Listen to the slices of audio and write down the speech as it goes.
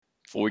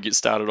Before we get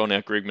started on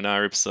our Greg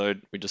Minnaar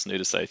episode, we just need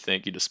to say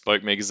thank you to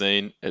Spoke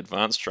Magazine,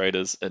 Advanced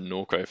Traders, and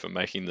Norco for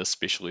making this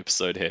special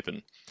episode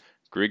happen.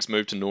 Greg's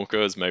move to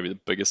Norco is maybe the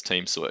biggest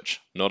team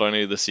switch, not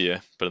only this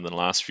year, but in the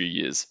last few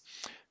years.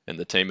 And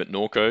the team at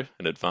Norco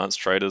and Advanced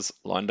Traders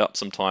lined up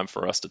some time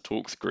for us to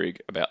talk with Greg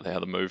about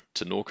how the move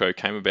to Norco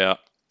came about,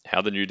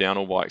 how the new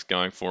downhill bike's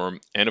going for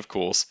him, and of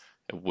course,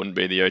 it wouldn't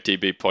be the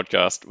OTB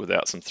podcast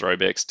without some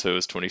throwbacks to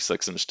his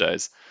 26-inch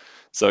days.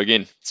 So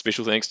again,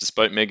 special thanks to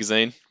Spoke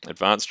Magazine,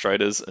 Advanced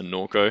Traders, and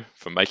Norco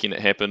for making it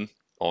happen.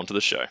 On to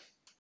the show.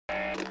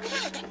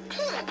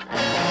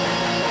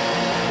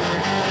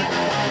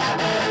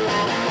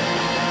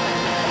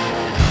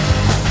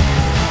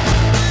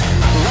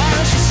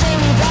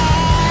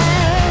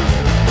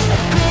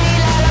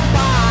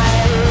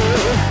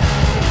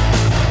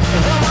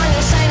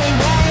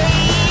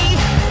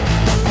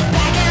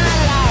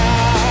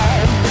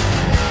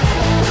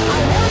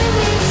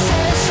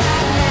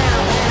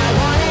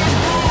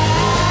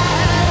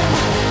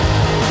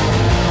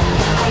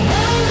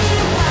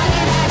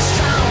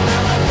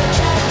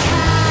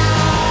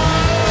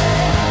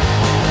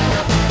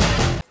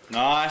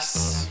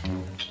 Nice.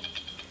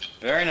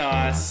 Very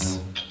nice.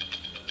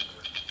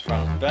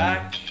 Front and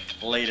back.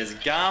 Leader's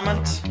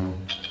garment.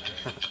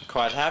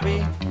 Quite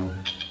happy.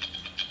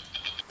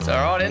 It's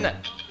alright, isn't it?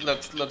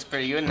 Looks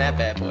pretty good in that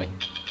bad boy.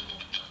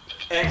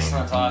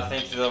 Excellent, I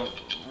think the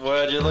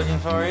word you're looking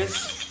for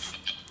is.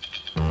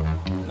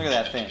 Look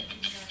at that thing.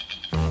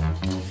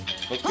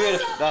 Looks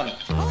beautiful, doesn't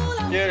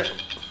it? Beautiful.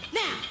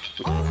 Now,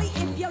 only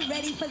if you're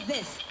ready for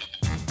this.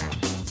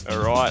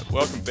 All right,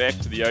 welcome back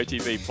to the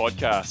OTB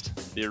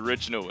podcast, the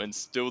original and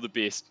still the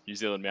best New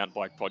Zealand mountain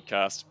bike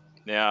podcast.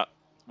 Now,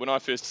 when I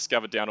first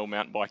discovered downhill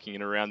mountain biking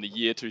in around the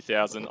year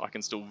 2000, I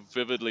can still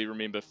vividly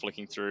remember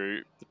flicking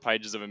through the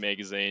pages of a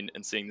magazine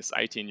and seeing this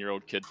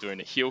 18-year-old kid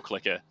doing a heel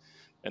clicker,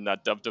 and they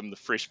dubbed him the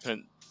Fresh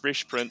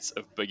Prince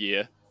of Big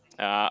Air.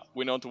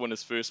 Went on to win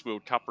his first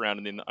World Cup round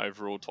and then the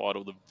overall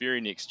title the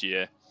very next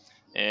year,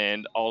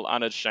 and I'll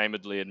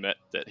unashamedly admit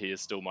that he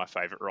is still my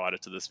favourite rider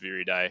to this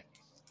very day.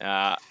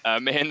 A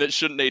man that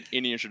shouldn't need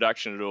any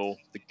introduction at all,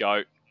 the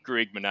GOAT,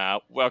 Greg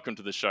Minnaar. Welcome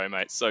to the show,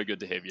 mate. So good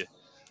to have you.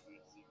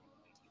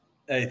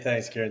 Hey,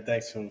 thanks, Kieran.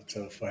 Thanks for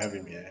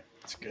having me.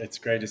 It's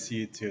great to see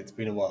you too. It's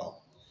been a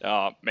while.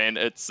 Oh man,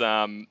 it's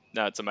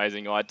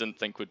amazing. I didn't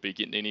think we'd be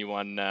getting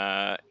anyone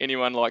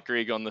like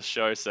Greg on the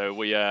show, so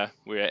we are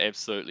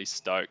absolutely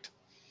stoked.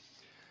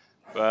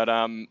 But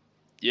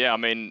yeah, I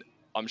mean,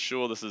 I'm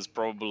sure this is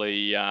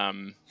probably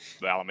the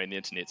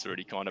internet's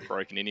already kind of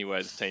broken anyway.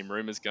 There's team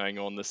rumors going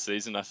on this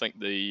season. I think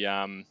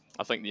the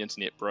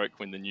internet broke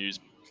when the news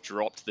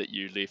dropped that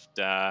you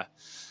left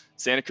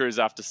Santa Cruz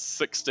after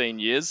 16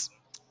 years.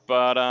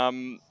 But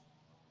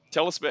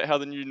tell us about how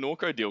the new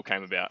Norco deal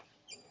came about.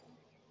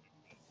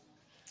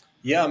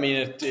 Yeah, I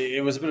mean,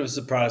 it was a bit of a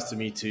surprise to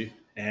me too,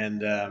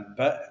 and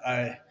but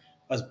I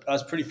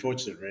was pretty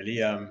fortunate, really.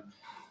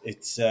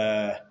 It's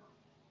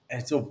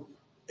it's all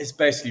it's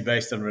basically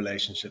based on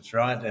relationships,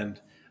 right?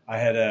 And I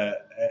had a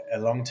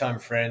longtime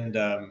friend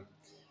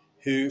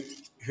who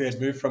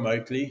had moved from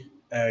Oakley.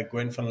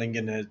 Gwen van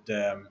Lingen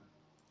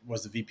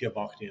was the VP of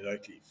marketing at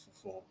Oakley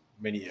for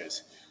many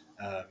years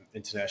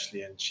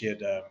internationally, and she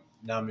had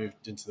now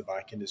moved into the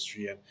bike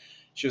industry. And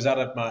she was out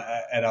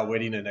at our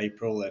wedding in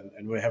April, and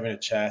we were having a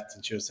chat,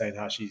 and she was saying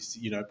how she's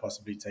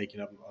possibly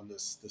taking up on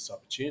this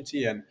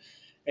opportunity. And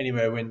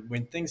anyway,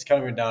 when things kind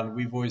of went down,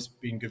 we've always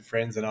been good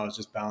friends, and I was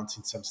just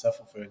bouncing some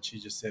stuff off her, and she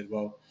just said,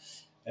 "Well,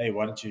 hey,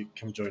 why don't you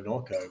come join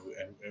Norco,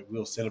 and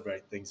we'll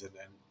celebrate things and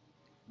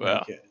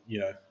Wow.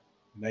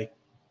 make it,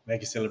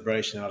 make a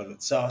celebration out of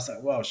it." So I was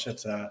like, "Well,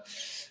 shit."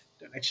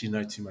 Don't actually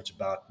know too much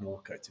about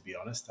Norco, to be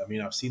honest. I mean,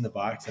 I've seen the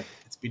bikes;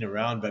 it's been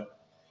around, but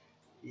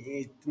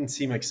it didn't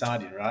seem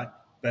exciting, right?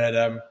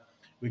 But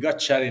we got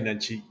chatting,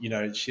 and she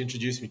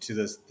introduced me to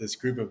this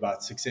group of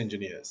about 6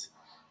 engineers,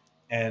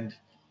 and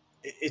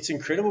it's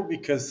incredible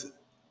because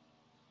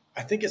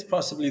I think it's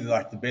possibly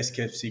like the best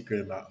kept secret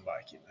in mountain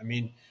biking. I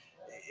mean,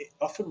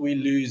 often we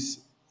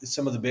lose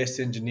some of the best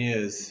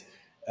engineers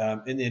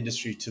in the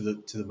industry to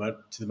the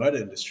motor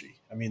industry.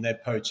 I mean, they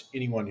poach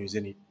anyone who's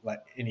any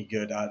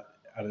good out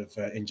of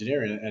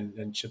engineering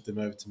and ship them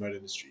over to motor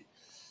industry.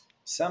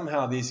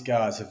 Somehow these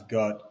guys have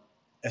got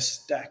a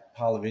stacked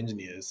pile of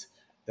engineers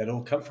that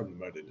all come from the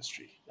motor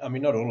industry. I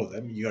mean, not all of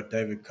them. You got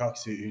David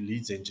Cox who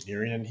leads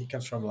engineering, and he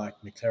comes from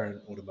like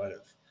McLaren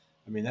Automotive.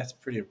 I mean, that's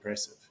pretty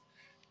impressive.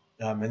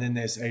 And then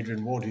there's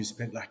Adrian Ward, who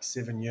spent like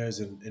 7 years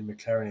in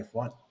McLaren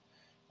F1.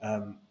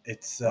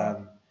 It's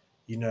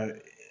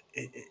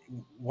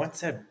once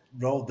they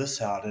rolled this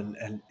out,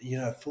 and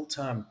a full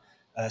time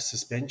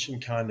suspension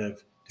kind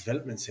of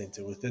development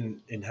center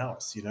within in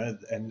house,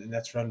 and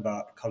that's run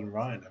by Colin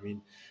Ryan. I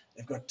mean,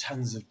 they've got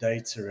tons of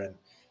data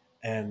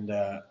and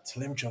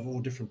telemetry of all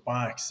different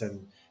bikes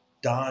and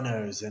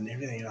dynos and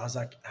everything. And I was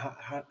like,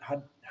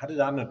 how did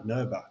I not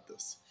know about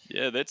this?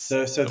 Yeah, that's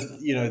So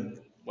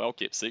well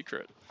kept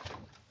secret.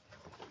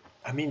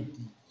 I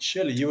mean,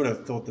 surely you would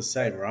have thought the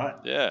same, right?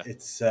 Yeah.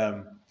 It's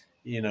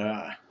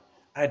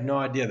I had no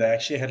idea they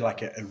actually had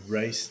like a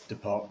race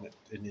department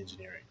in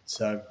engineering.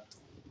 So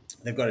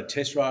they've got a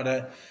test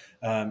rider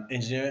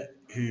engineer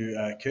who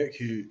Kirk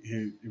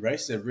who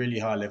races at a really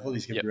high level.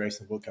 He's going to Yep. be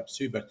racing the World Cups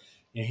too, but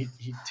he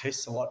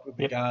tests a lot with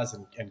the Yep. guys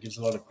and gives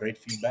a lot of great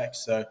feedback.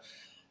 So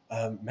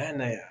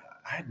man, I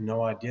had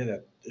no idea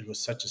that it was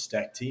such a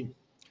stacked team.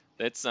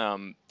 That's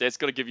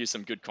got to give you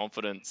some good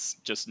confidence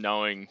just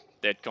knowing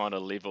that kind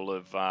of level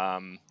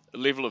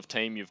of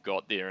team you've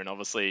got there, and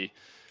obviously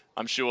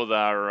I'm sure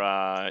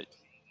they're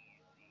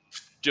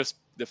just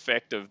the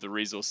fact of the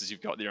resources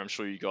you've got there. I'm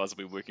sure you guys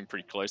will be working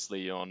pretty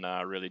closely on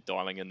really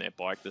dialing in that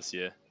bike this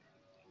year.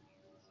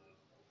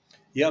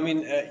 Yeah, I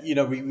mean,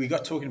 we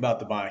got talking about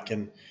the bike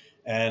and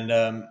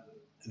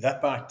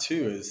that bike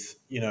too is,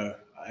 I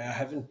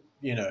haven't,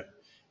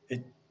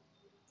 it.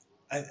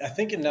 I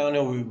think in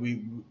downhill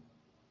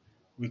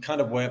we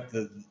kind of weigh up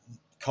the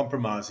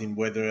compromising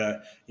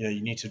whether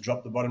you need to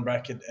drop the bottom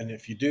bracket, and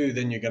if you do,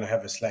 then you're going to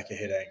have a slacker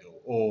head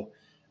angle, or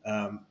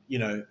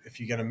if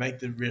you're going to make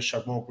the rear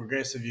shock more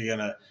progressive, you're going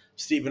to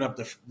steepen up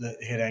the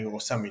head angle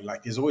or something.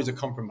 Like there's always a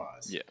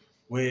compromise Yeah,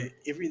 where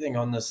everything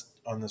on this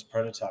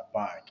prototype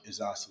bike is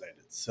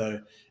isolated.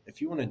 So if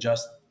you want to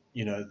adjust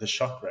the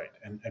shock rate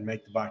and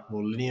make the bike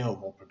more linear or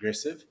more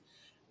progressive,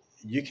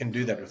 you can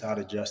do that without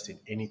adjusting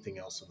anything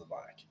else on the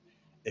bike.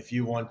 If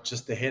you want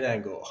just the head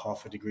angle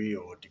half a degree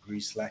or a degree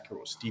slacker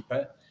or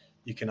steeper,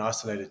 you can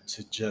isolate it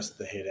to just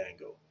the head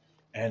angle.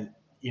 And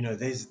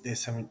there's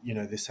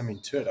something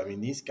to it. I mean,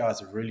 these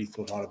guys have really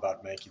thought hard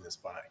about making this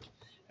bike,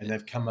 and yeah.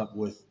 they've come up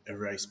with a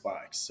race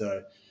bike.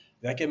 So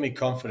that gave me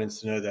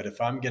confidence to know that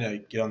if I'm going to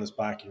get on this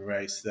bike and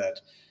race, that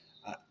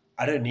I,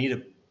 I don't need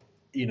a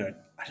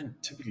I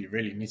don't typically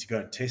really need to go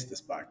and test this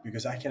bike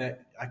because I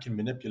can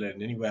manipulate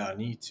it any way I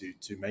need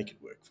to make it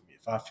work for me.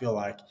 If I feel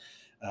like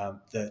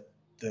the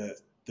the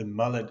the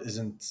mullet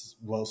isn't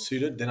well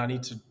suited, then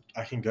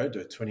I can go to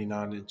a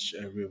 29-inch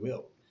rear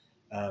wheel.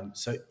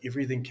 So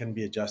everything can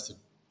be adjusted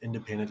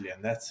independently,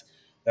 and that's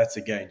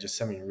again just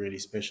something really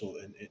special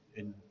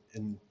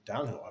in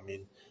downhill. I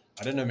mean,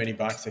 I don't know many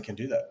bikes that can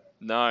do that.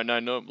 No, no,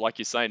 no. Like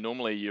you say,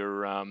 normally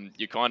you're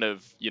kind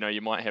of,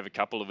 you might have a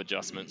couple of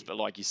adjustments, but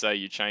like you say,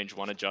 you change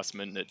one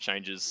adjustment and it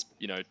changes,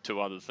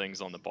 two other things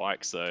on the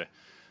bike. So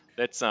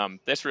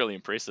that's really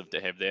impressive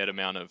to have that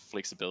amount of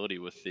flexibility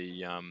with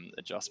the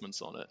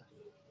adjustments on it.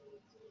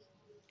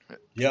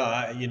 Yeah,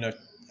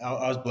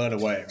 I was blown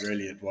away.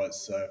 Really, it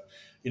was. So,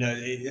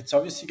 it's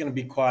obviously going to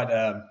be quite.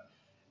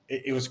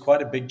 It was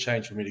quite a big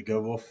change for me to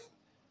go off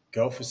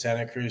of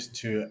Santa Cruz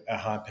to a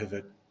high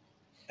pivot,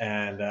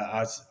 and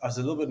I was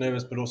a little bit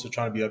nervous, but also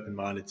trying to be open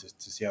minded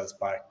to see how this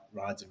bike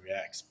rides and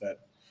reacts.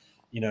 But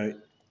you know,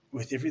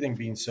 with everything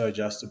being so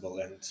adjustable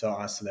and so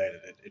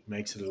isolated, it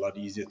makes it a lot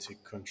easier to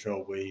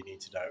control where you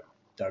need to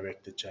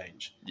direct the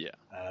change, Yeah.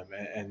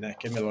 and that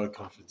gave me a lot of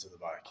confidence in the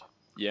bike.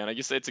 Yeah, and I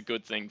guess that's a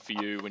good thing for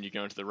you when you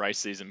go into the race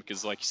season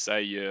because, like you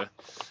say, you're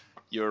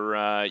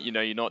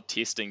not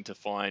testing to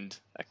find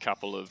a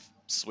couple of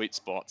sweet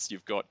spots.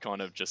 You've got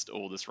kind of just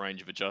all this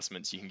range of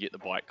adjustments. You can get the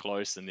bike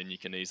close, and then you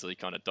can easily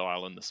kind of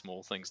dial in the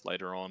small things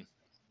later on.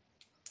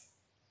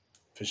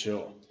 For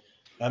sure.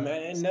 And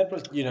that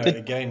was, Did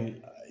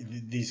again,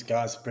 these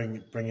guys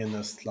bring in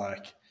this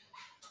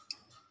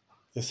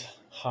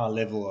high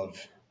level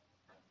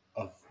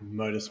of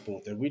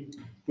motorsport that we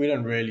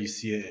don't really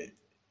see it.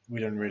 We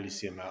don't really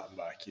see a mountain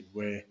bike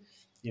where,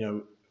 you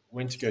know,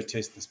 went to go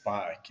test this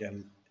bike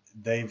and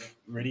they've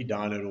really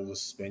dynoed all the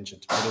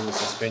suspension to put all the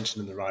suspension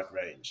in the right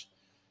range.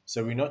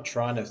 So we're not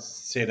trying to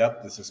set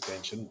up the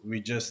suspension. We're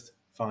just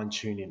fine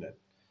tuning it.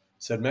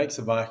 So it makes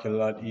the bike a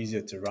lot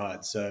easier to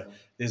ride. So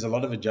there's a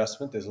lot of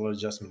adjustment. There's a lot of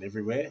adjustment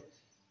everywhere.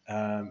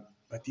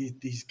 But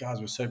these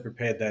guys were so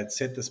prepared. They had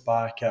set this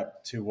bike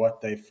up to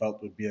what they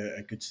felt would be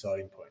a good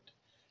starting point.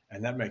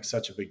 And that makes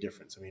such a big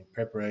difference. I mean,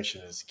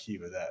 preparation is key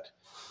with that.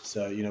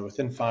 So,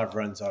 within 5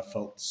 runs, I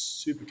felt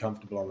super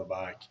comfortable on the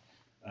bike,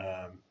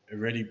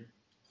 already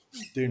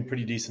doing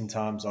pretty decent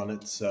times on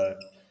it. So,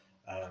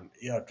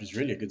 yeah, it was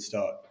really a good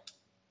start.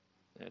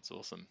 That's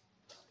awesome.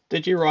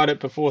 did you write it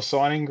before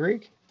signing,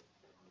 Greg?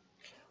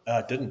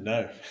 I didn't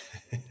know.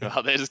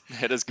 Well, that is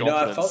I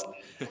confidence. felt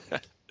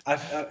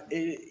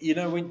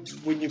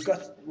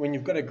when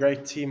you've got a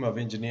great team of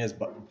engineers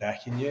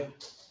backing you,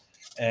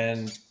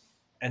 and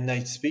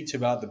they speak to you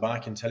about the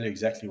bike and tell you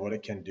exactly what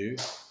it can do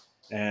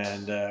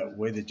and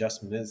where the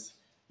adjustment is.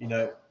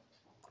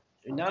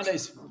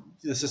 Nowadays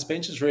the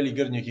suspension is really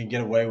good, and you can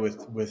get away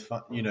with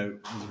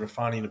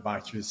refining the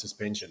bike through the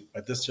suspension.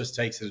 But this just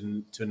takes it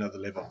to another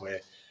level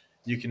where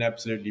you can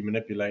absolutely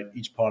manipulate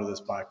each part of this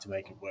bike to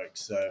make it work.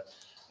 So,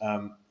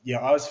 yeah,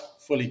 I was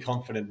fully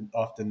confident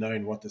after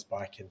knowing what this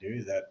bike can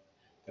do that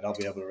I'll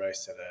be able to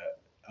race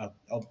at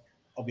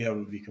I'll be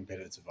able to be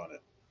competitive on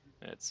it.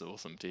 That's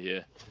awesome to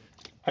hear.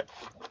 I,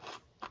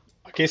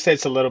 I guess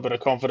that's a little bit of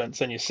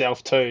confidence in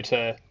yourself too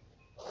to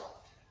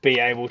be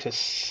able to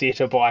set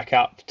a bike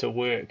up to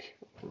work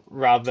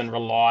rather than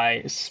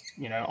rely,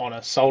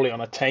 on solely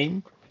on a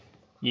team.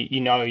 You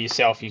know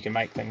yourself you can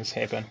make things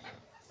happen.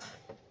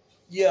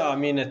 Yeah, I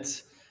mean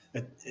it's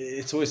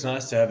it's always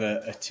nice to have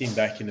a team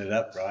backing it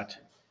up, right?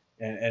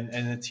 And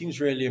the team's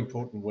really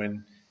important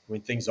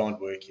when things aren't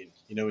working.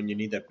 You know, when you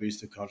need that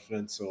boost of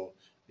confidence, or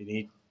you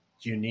need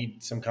you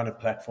need some kind of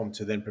platform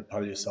to then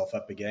propel yourself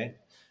up again.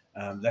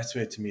 That's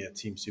where, to me, a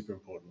team's super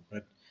important.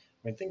 But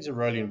when things are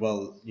rolling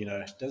well, you know,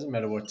 it doesn't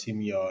matter what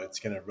team you are; it's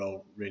going to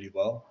roll really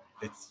well.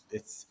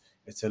 It's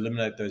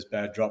eliminate those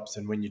bad drops,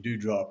 and when you do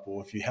drop,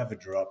 or if you have a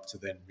drop, to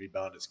then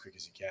rebound as quick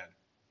as you can.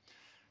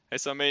 Hey,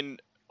 so I mean,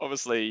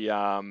 obviously,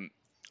 I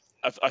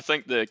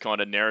think the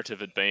kind of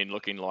narrative had been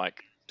looking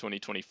like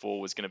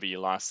 2024 was going to be your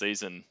last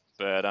season,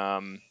 but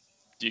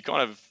do you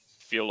kind of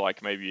feel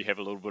like maybe you have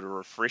a little bit of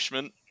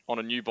refreshment on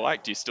a new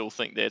bike? Do you still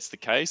think that's the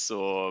case,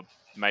 or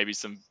maybe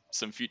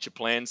some future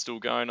plans still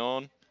going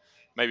on?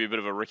 Maybe a bit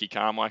of a Ricky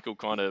Carmichael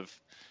kind of,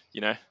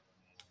 you know,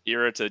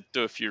 era to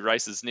do a few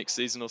races next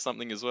season or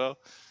something as well?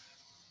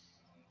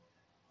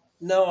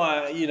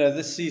 No,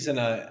 this season,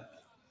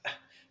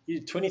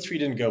 23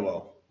 didn't go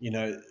well. You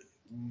know,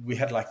 we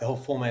had like the whole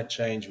format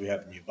change. We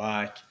had a new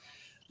bike.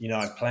 You know,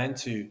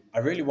 I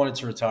really wanted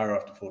to retire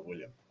after Fort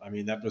William. I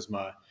mean, that was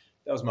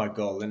my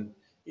goal. And,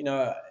 you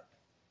know,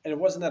 and it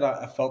wasn't that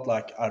I felt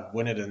like I'd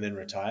win it and then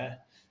retire.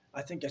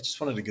 I think I just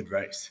wanted a good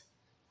race.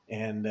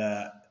 And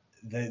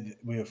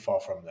we were far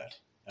from that.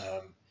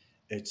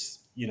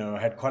 I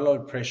had quite a lot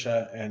of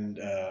pressure and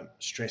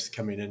stress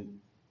coming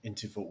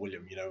into Fort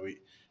William. You know, we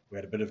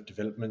had a bit of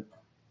development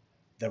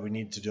that we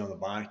needed to do on the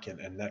bike,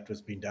 and that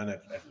was being done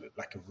at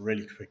like a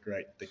really quick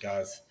rate. The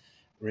guys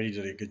really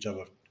did a good job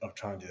of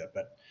trying to do that.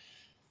 But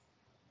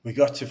we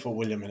got to Fort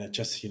William, and it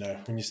just,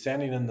 when you're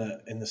standing in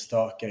the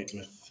start gate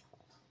with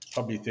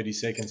probably 30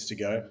 seconds to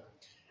go,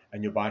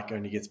 and your bike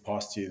only gets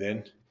past you,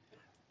 then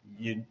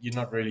you're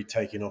not really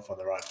taking off on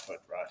the right foot,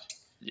 right?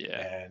 Yeah,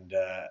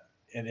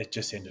 And it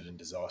just ended in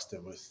disaster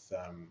with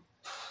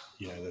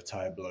the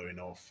tire blowing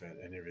off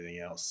and everything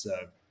else. So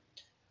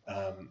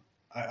um,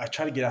 I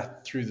try to get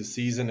out through the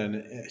season, and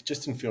it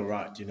just didn't feel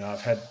right. You know,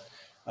 I've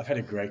had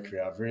a great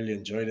career. I've really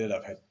enjoyed it.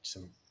 I've had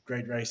some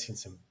great racing,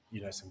 some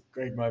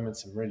great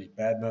moments, some really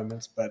bad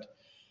moments. But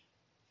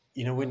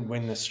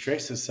when the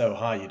stress is so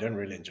high, you don't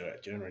really enjoy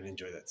it. You don't really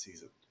enjoy that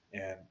season.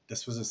 And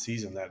this was a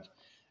season that,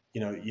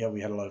 yeah,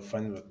 we had a lot of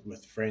fun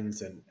with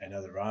friends and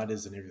other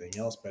riders and everything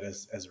else. But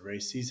as a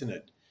race season,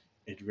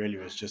 it really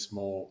was just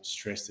more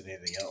stress than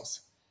anything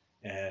else.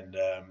 And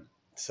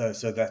so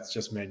that's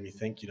just made me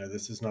think,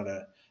 this is not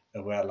a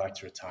way I'd like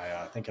to retire.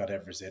 I think I'd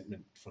have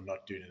resentment for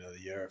not doing another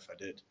year if I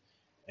did.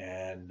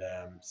 And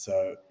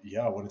so,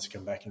 yeah, I wanted to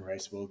come back and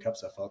race World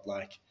Cups. I felt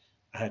like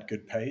I had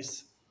good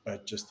pace,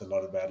 but just a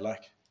lot of bad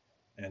luck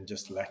and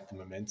just lacked the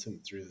momentum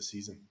through the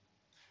season.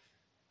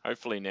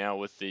 hopefully now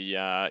with the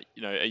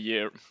a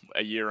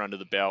year under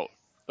the belt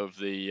of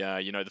the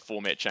the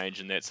format change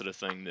and that sort of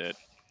thing, that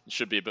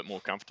should be a bit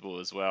more comfortable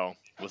as well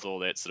with all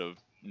that sort of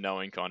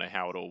knowing kind of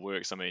how it all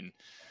works. I mean,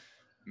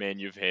 man,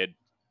 you've had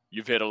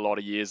a lot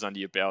of years under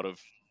your belt of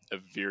a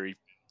very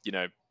you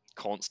know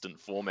constant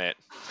format,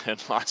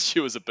 and last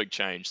year was a big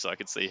change, so I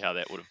could see how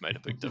that would have made a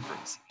big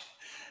difference.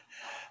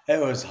 It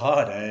was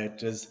hard.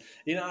 It was,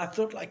 I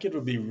thought like it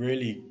would be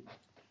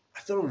I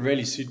thought it would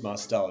really suit my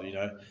style,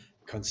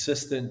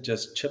 consistent,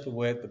 just chip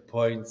away at the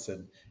points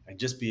and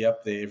just be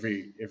up there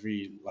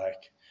every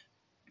like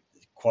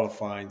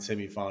qualifying,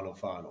 semi-final,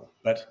 final.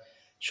 But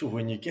sure,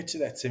 when you get to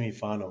that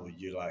semi-final,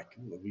 you're like,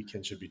 "Ooh, the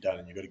weekend should be done,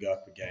 and you've got to go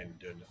up again and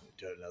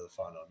do another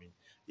final." I mean,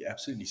 you're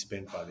absolutely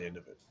spent by the end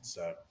of it.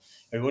 So,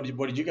 I mean,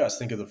 what did you guys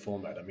think of the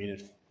format? I mean,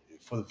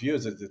 for the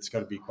viewers, it's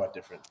got to be quite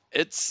different.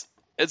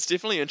 It's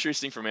definitely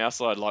interesting from our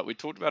side. Like we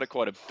talked about it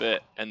quite a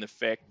bit, and the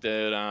fact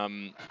that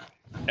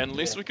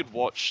unless we could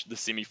watch the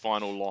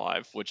semi-final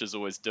live, which is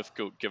always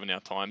difficult given our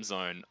time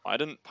zone, I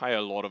didn't pay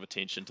a lot of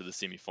attention to the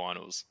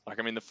semi-finals. Like,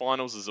 I mean, the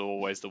finals is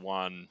always the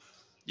one,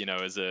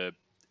 as a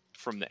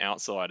from the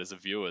outside as a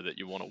viewer that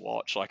you want to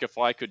watch. Like, if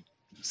I could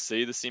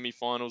see the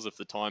semi-finals, if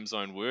the time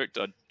zone worked,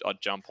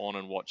 I'd jump on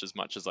and watch as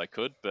much as I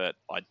could, but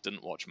I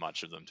didn't watch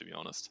much of them, to be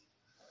honest.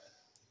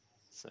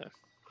 So,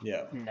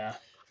 Yeah. Nah.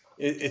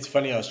 It's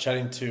funny. I was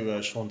chatting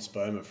to Sean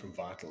Spomer from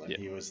Vital, and yeah.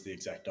 he was the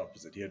exact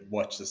opposite. He had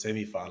watched the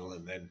semi-final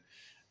and then,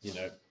 you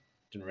know,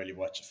 didn't really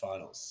watch the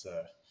finals.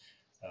 So,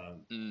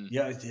 Mm,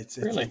 yeah,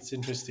 Really? it's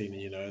interesting.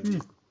 Hmm.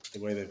 The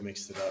way they've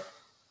mixed it up.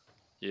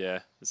 yeah,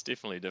 it's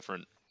definitely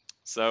different.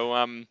 So,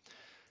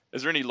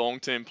 is there any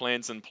long-term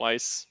plans in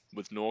place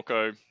with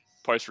Norco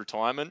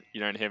post-retirement?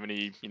 You don't have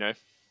any,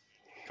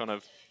 kind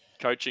of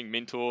coaching,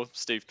 mentor,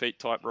 Steve Pete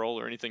type role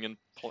or anything in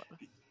play?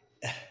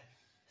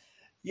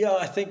 Yeah,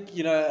 I think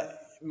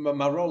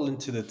my role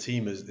into the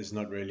team is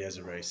not really as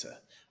a racer.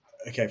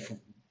 Okay,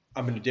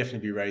 I'm going to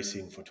definitely be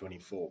racing for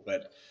 24,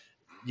 but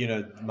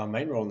my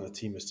main role in the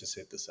team is to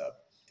set this up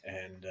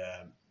and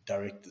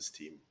direct this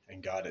team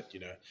and guide it.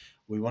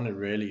 We want to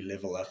really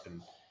level up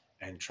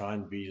and try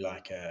and be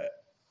like a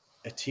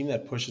team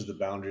that pushes the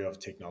boundary of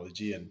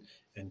technology and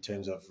in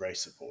terms of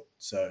race support.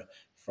 So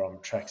from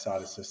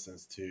trackside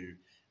assistance to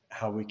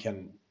how we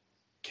can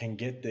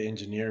get the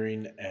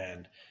engineering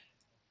and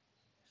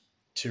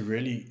to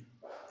really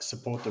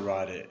support the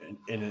rider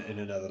in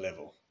another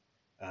level.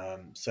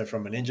 So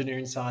from an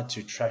engineering side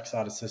to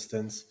trackside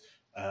assistance,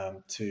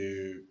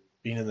 to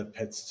being in the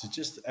pits, to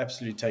just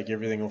absolutely take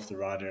everything off the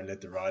rider and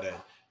let the rider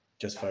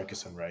just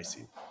focus on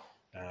racing.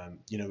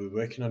 We're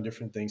working on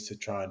different things to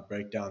try and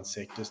break down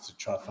sectors to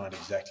try to find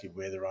exactly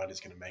where the rider's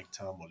going to make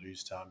time or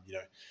lose time.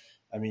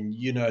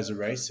 As a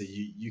racer,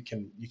 you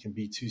can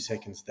be 2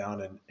 seconds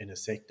down in a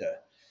sector,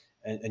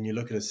 and you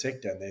look at a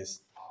sector and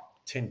there's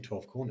 10,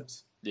 12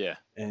 corners, Yeah,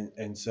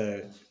 and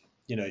so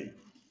you know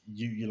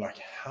you're like,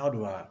 how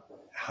do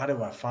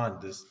I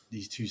find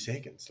these 2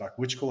 seconds? Like,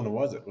 which corner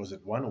was it? Was it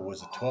one or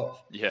was it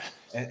 12? yeah,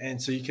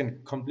 And so you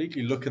can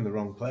completely look in the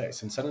wrong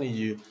place, and suddenly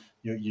you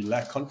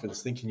lack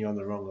confidence, thinking you're on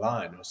the wrong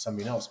line or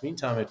something else.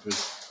 Meantime, it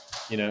was,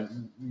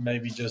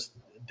 maybe just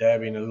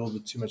dabbing a little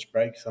bit too much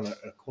brakes on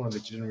a corner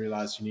that you didn't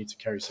realize you need to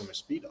carry so much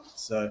speed on.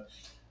 So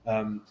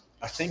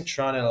I think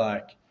trying to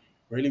like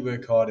really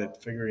work hard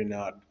at figuring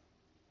out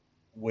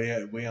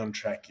where on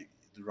track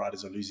the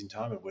riders are losing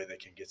time and where they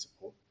can get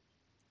support.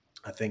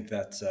 I think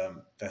that's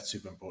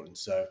super important.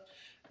 So,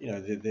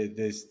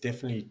 there's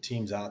definitely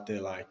teams out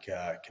there like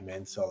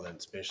Commensal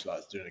and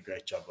Specialized doing a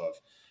great job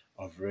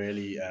of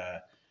really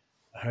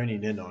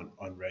honing in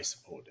on race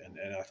support, and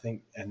I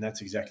think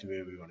that's exactly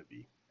where we want to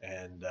be.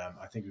 And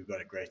I think we've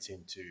got a great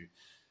team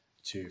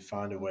to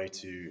find a way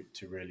to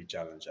really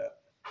challenge that.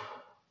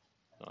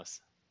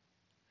 nice.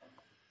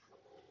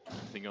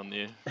 Anything on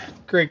there?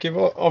 Greg,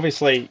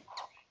 obviously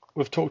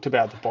we've talked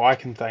about the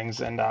bike and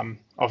things, and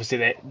obviously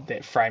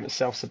that frame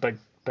itself's a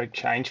big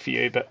change for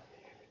you. But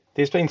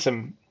there's been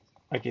some,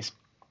 I guess,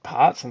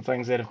 parts and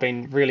things that have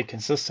been really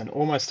consistent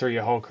almost through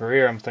your whole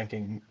career. I'm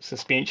thinking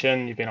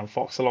suspension. You've been on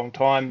Fox a long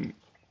time.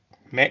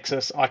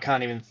 Maxis, I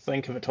can't even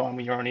think of a time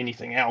when you're on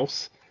anything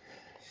else.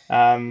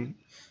 Um,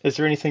 is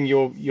there anything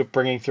you're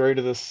bringing through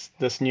to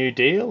this new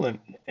deal, and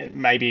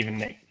maybe even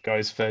that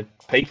goes for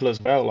people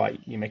as well, like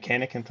your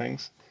mechanic and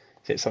things?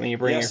 Is that something you're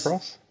bringing Yes.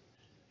 across?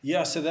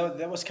 Yeah, so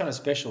that was kind of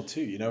special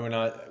too.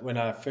 When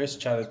I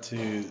first chatted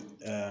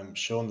to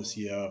Sean, the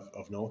CEO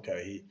of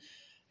Norco,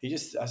 he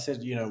just I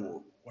said,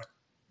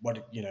 what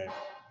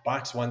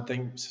bikes one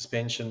thing,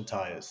 suspension,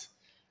 tires.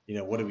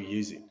 What are we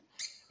using?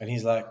 And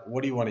he's like,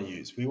 what do you want to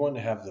use? We want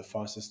to have the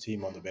fastest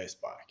team on the best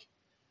bike.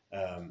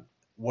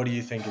 What do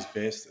you think is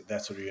best?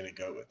 That's what we're going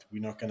to go with.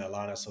 We're not going to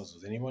align ourselves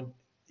with anyone.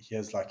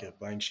 Here's like a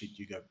blank sheet.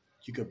 You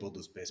go build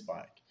this best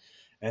bike.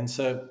 And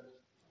so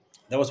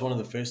that was one of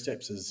the first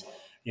steps. Is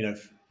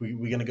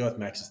we're going to go with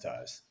Maxxis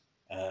tires.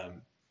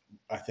 Um,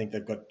 I think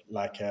they've got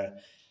like a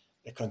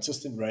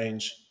consistent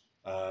range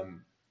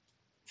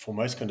for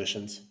most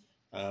conditions.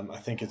 I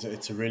think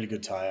it's a really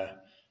good tire.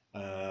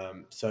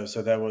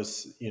 So that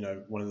was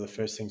one of the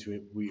first things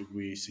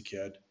we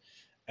secured,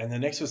 and the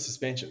next was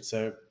suspension.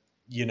 So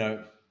you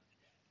know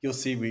you'll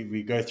see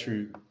we go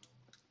through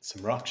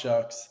some rock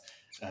shocks,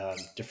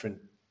 different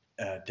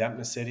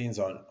dampness settings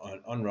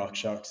on rock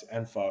shocks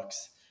and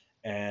Fox.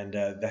 And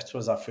that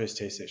was our first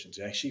test session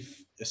to actually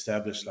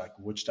establish like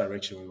which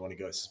direction we want to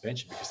go with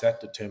suspension, because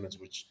that determines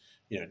which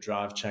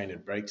drive chain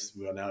and brakes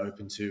we are now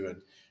open to,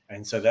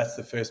 and so that's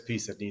the first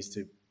piece that needs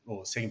to,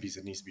 or second piece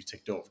that needs to be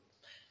ticked off.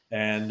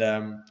 And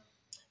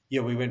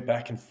yeah, we went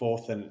back and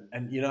forth, and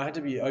I had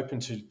to be open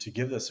to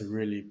give this a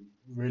really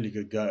really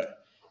good go.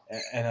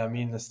 And I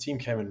mean, this team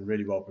came in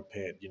really well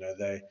prepared.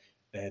 They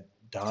had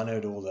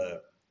dynoed all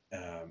the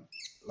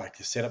like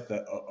the setup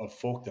of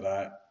fork that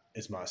I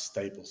is my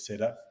staple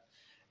setup,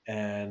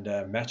 and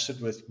matched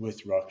it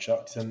with rock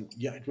shocks, and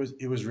yeah,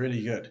 it was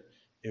really good.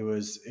 It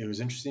was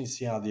interesting to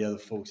see how the other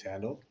forks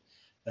handled.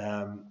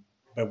 Um,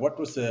 but what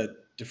was the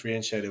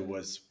differentiator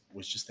was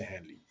just the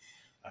handling.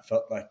 I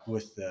felt like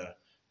with the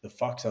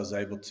Fox, I was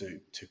able to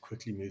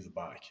quickly move the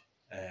bike,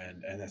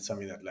 and that's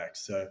something that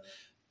lacks. So,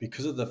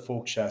 because of the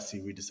fork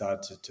chassis, we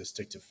decided to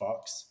stick to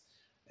Fox,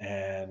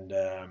 and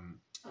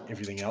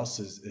everything else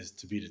is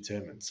to be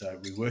determined. So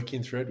we're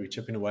working through it, we're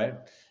chipping away.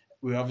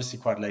 We're obviously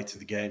quite late to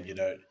the game.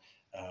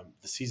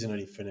 The season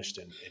only finished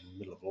in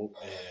middle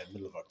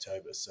of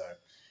October, so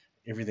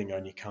everything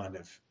only kind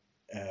of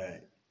uh,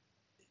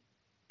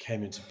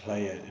 came into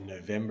play in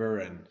November,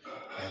 and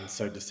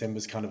so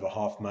December's kind of a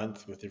half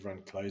month with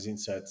everyone closing,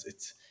 so it's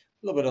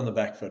a little bit on the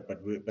back foot,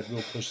 but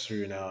we'll push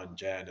through now in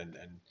Jan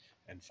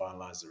and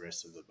finalize the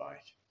rest of the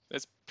bike.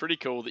 It's pretty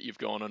cool that you've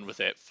gone in with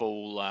that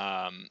full,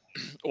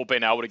 or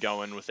been able to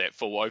go in with that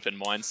full open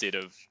mindset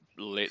of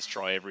let's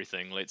try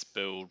everything, let's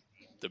build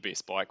the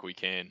best bike we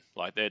can.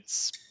 Like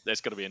that's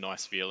got to be a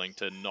nice feeling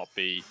to not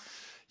be,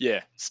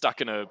 yeah,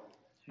 stuck in a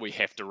we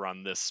have to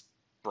run this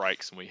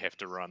brakes and we have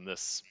to run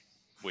this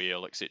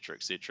wheel, etc.,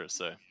 etc.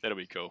 So that'll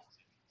be cool.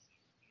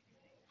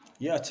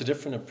 Yeah, it's a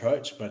different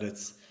approach, but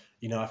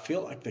I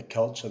feel like the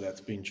culture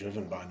that's been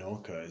driven by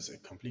Norco is a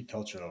complete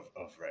culture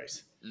of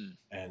race, Mm,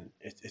 and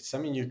it's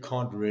something you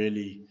can't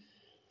really.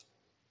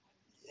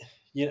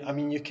 I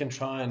mean, you can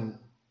try and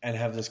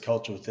have this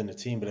culture within a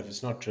team, but if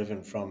it's not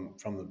driven from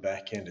the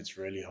back end, it's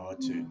really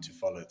hard to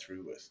follow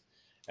through with.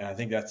 And I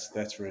think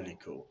that's really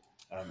cool.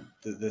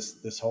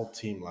 This whole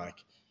team, like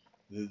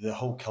the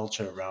whole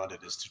culture around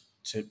it, is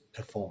to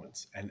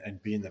performance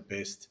and being the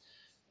best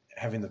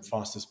having the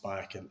fastest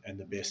bike and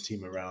the best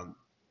team around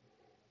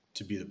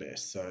to be the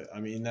best. So I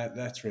mean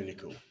that's really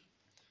cool.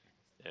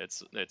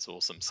 That's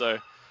awesome. So,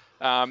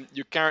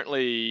 you're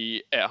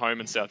currently at home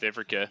in South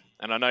Africa,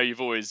 and I know you've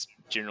always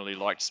generally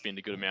liked to spend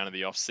a good amount of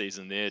the off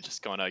season there,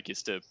 just kind of, I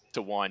guess, to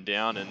wind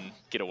down and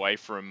get away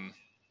from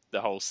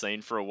the whole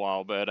scene for a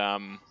while. But I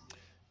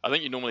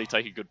think you normally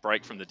take a good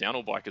break from the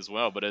downhill bike as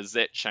well. But has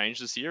that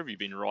changed this year? Have you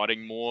been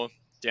riding more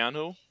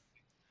downhill?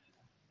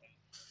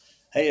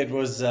 Hey, it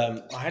was.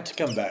 I had to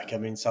come back. I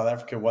mean, South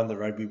Africa won the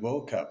Rugby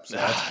World Cup, so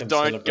I had to come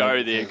Don't celebrate go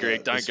with there, all Greg.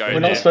 the Don't go We're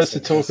not there. supposed Springboks to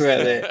and talk just.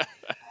 about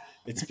that.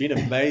 It's been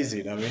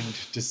amazing. I mean,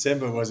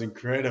 December was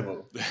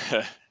incredible.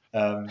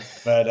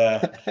 But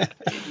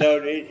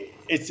no,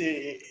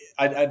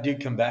 I do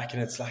come back,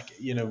 and it's like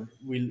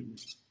we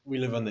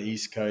live on the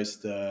east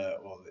coast, the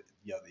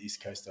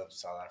east coast of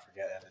South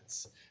Africa, and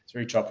it's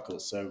very tropical.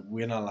 So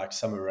we're not like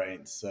summer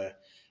rains, so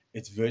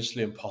it's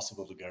virtually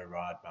impossible to go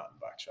ride mountain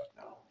bikes right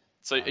now.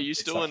 So, are you It's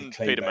still like a in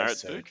clay base,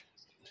 so Pietermaritzburg?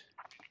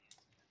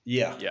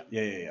 yeah, Yeah.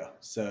 yeah.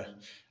 So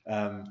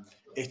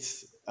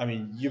it's. I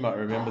mean, you might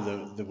remember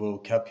the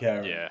World Cup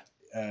here.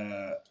 Yeah.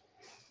 Uh,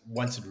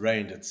 Once it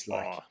rained, it's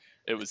like Oh,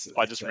 it was.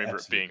 I it's just an remember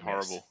it being absolute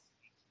mess. horrible.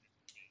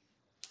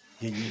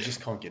 You Yeah. just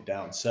can't get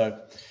down.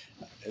 So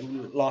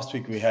last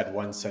week we had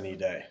one sunny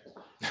day,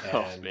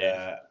 Oh and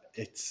man.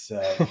 it's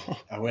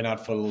I went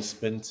out for a little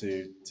spin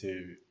to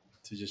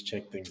just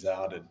check things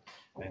out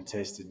and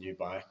test a new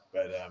bike.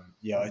 But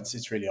yeah,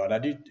 it's really hard. I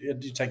do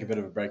take a bit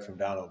of a break from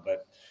downhill,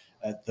 but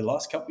the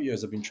last couple of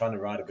years I've been trying to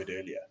ride a bit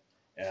earlier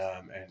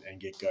and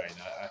get going.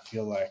 I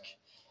feel like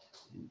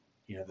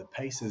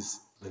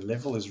the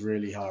level is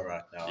really high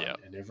right now, Yeah.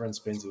 and everyone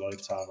spends a lot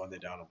of time on their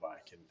downhill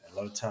bike and a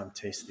lot of time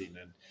testing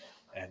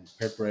and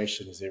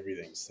preparation is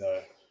everything.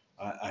 So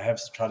I have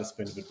tried to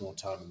spend a bit more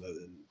time in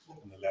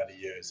the latter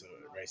years of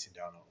racing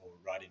downhill or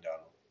riding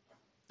downhill.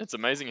 It's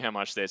amazing how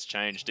much that's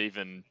changed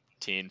even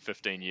 10,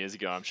 15 years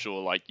ago. I'm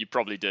sure like you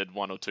probably did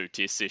one or two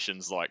test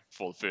sessions like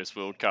for the first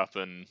World Cup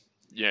and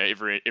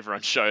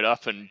everyone showed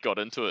up and got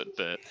into it,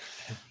 but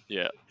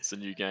yeah, it's a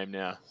new game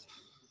now.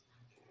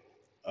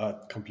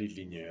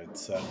 Completely new.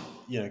 It's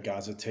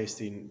guys are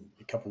testing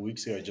a couple of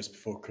weeks ago just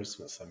before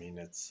Christmas. I mean,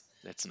 it's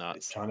That's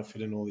nuts. trying to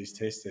fit in all these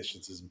test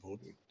sessions is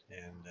important,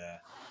 and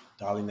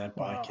dialing that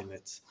bike Wow. in.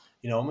 It's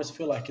I almost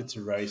feel like it's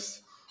a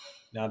race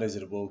nowadays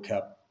at a World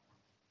Cup.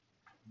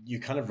 You're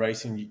kind of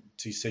racing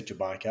to set your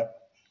bike up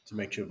to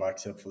make sure your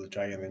bike's up for the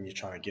track, and then you're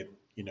trying to get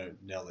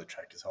nail the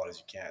track as hard as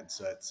you can.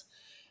 So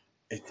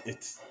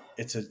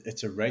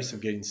it's a race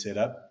of getting set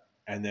up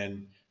and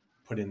then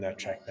put in that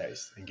track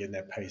pace and getting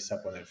that pace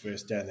up on that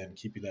first day, and then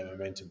keeping that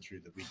momentum through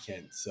the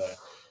weekend. So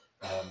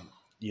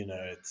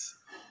it's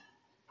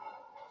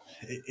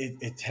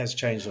it has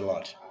changed a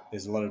lot.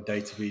 There's a lot of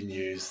data being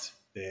used.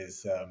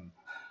 There's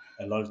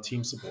a lot of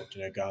team support.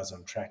 Guys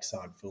on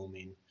trackside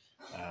filming,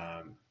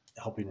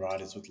 helping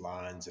riders with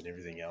lines and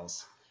everything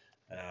else.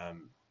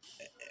 Um,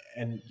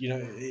 and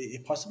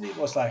it possibly it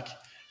was like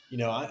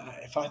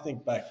if I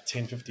think back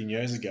 10, 15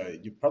 years ago,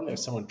 you probably have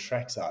someone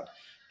trackside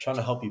trying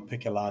to help you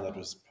pick a line that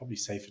was probably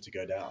safer to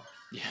go down.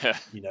 Yeah.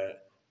 you know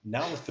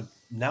now with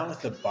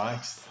the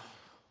bikes,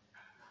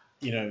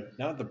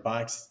 now the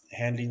bike's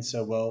handling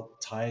so well,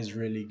 tires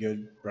really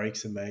good,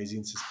 brakes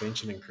amazing,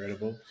 suspension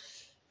incredible.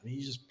 I mean,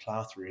 you just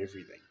plow through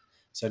everything.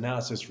 So now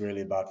it's just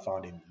really about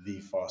finding the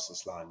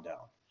fastest line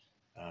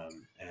down.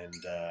 And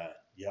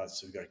yeah,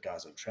 so we've got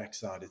guys on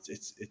trackside.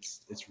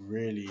 It's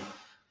really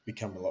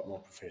become a lot more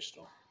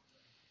professional.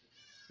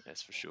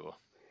 That's for sure.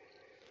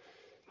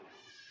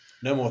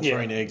 No more Yeah,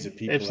 throwing eggs at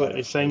people out absolutely.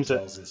 of Seems it.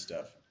 hotels and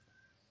stuff.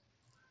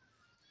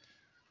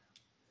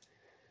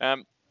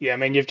 Um, Yeah, I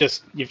mean, you've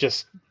just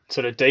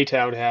sort of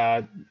detailed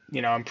how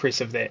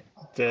impressive that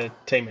the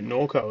team at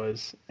Norco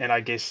is, and I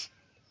guess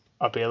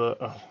I'd be a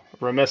little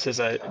remiss as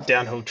a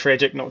downhill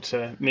tragic not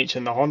to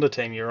mention the Honda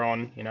team you're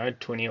on.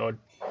 20 odd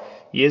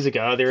years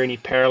ago. Are there any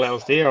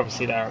parallels there?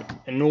 Obviously, they're an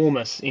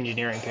enormous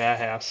engineering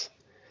powerhouse.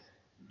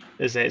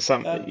 Is that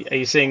some? Um, Are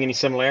you seeing any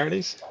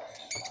similarities?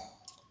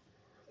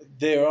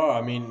 there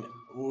are. I mean,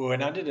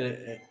 when I did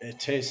a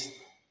test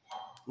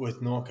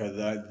with Norco,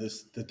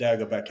 the day I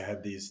got back, I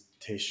had these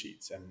test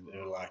sheets, and they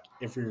were like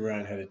every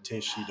round had a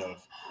test sheet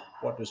of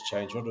what was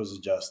changed, what was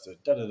adjusted,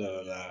 da da da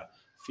da da,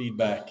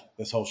 feedback.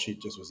 This whole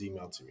sheet just was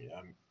emailed to me.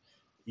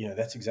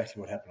 That's exactly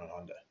what happened on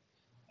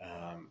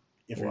Honda.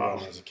 Every Wow.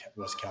 run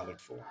was counted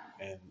for,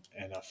 and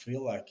I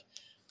feel like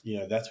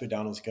that's where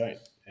Downhill's going,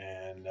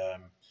 and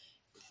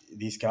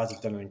these guys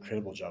have done an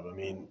incredible job. I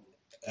mean,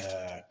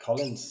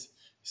 Collins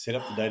set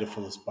up the data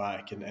for this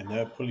bike, and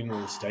they're pulling all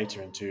this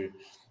data into.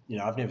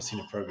 I've never seen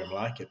a program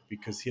like it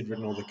because he had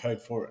written all the code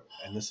for it,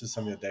 and this is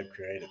something that they've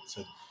created.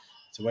 So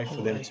it's a way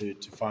for them Holy.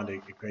 to find a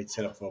great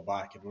setup for a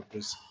bike. And what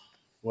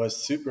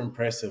was super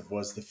impressive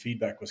was the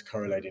feedback was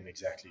correlating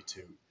exactly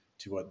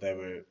to what they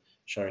were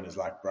showing as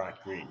like bright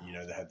green.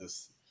 They had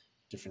this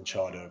different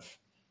chart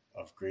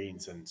of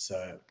greens. And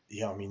so,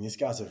 yeah, I mean, these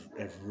guys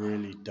have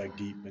really dug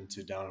deep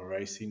into downhill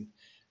racing.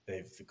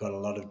 They've got a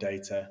lot of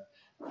data.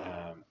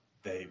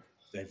 They've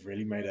they've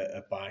really made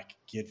a bike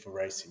geared for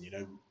racing.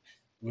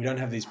 We don't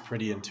have these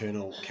pretty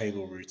internal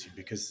cable routing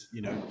because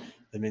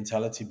the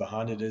mentality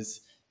behind it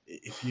is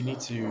if you need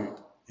to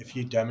if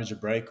you damage a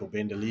brake or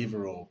bend a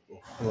lever or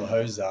pull a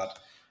hose out,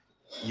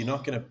 you're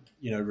not going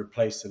to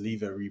replace the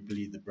lever,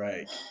 rebleed the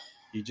brake.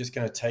 You're just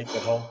going to take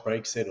that whole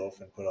brake set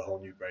off and put a whole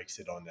new brake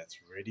set on that's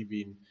already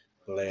been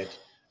bled,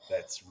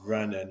 that's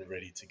run and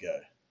ready to go.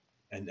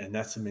 And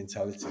that's the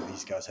mentality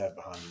these guys have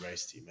behind the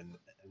race team, and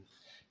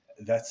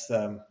that's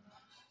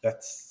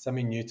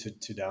something new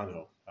to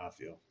downhill, I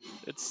feel.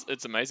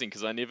 It's amazing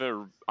because I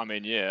never, I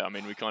mean, yeah, I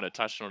mean, we kind of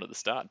touched on it at the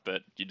start,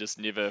 but you just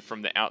never,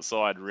 from the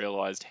outside,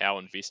 realized how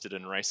invested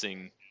in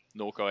racing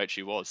Norco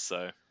actually was.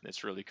 So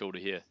that's really cool to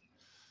hear.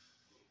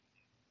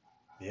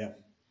 Yeah.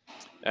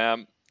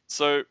 Um,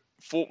 so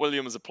Fort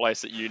William is a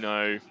place that you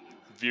know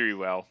very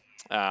well.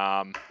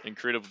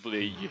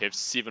 Incredibly, you have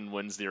 7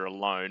 wins there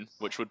alone,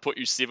 which would put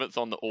you seventh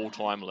on the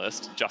all-time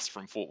list just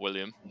from Fort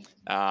William.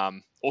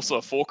 Also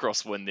a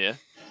four-cross win there,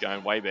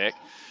 going way back.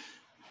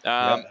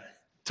 Yeah. Um,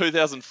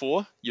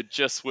 2004, you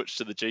just switched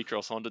to the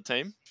G-Cross Honda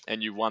team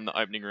and you won the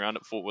opening round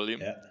at Fort William.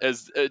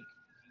 Yeah.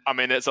 I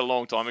mean, that's a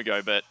long time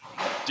ago, but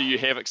do you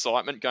have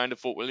excitement going to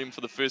Fort William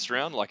for the first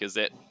round? Like, is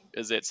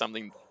that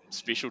something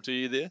special to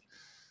you there?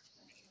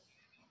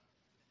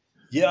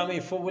 Yeah, I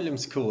mean, Fort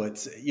William's cool.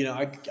 It's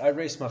I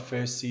raced my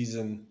first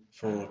season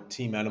for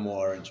Team Animal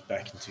Orange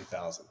back in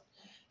 2000,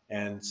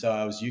 and so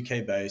I was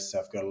UK based. So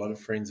I've got a lot of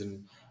friends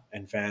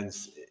and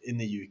fans in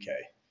the UK,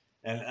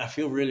 and I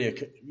feel really,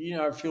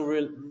 I feel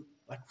real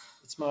like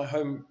it's my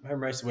home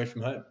race away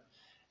from home,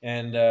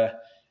 and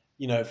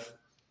you know,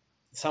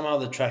 somehow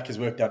the track has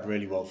worked out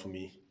really well for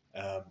me.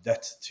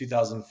 That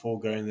 2004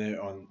 going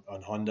there on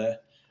Honda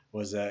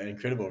was an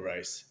incredible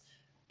race.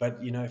 But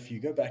if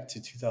you go back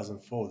to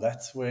 2004,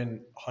 that's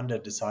when Honda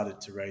decided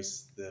to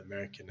race the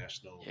American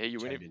National Yeah,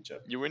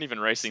 Championship. you weren't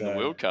even racing the So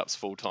World Cups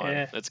full time.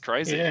 Yeah, That's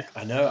crazy. yeah,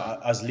 I know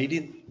I was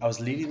leading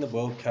the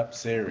World Cup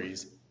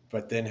series,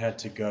 but then had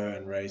to go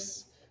and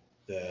race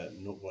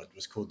what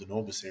was called the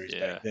Norba series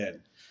Yeah, back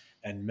then,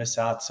 and miss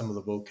out some of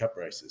the World Cup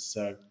races.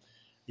 So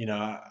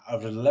I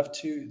would have loved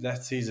to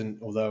that season,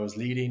 although I was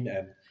leading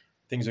and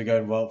things were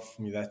going well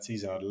for me that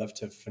season. I'd love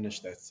to have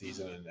finished that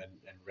season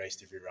and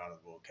raced every round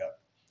of the World Cup.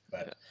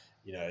 yeah. But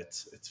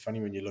it's funny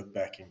when you look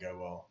back and go,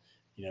 well,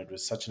 it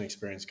was such an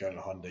experience going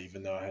to Honda,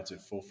 even though I had to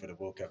forfeit a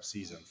World Cup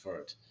season for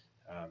it.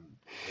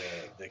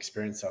 The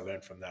experience I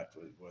learned from that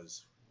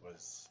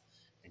was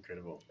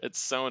incredible. It's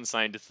so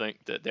insane to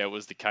think that that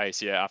was the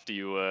case. Yeah, after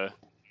you were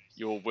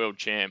world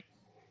champ,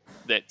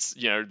 that's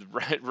the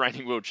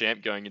reigning world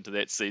champ going into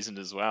that season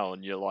as well,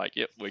 and you're like,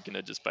 yep, we're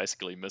gonna just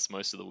basically miss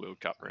most of the World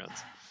Cup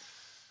rounds.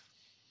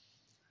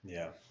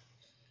 Yeah.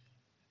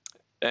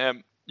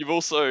 You've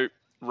also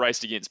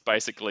raced against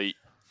basically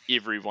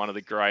every one of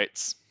the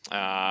greats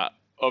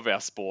of our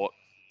sport: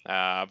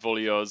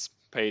 Vullios,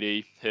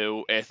 Petey,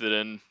 Hill,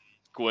 Atherton,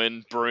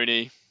 Gwyn,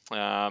 Bruni,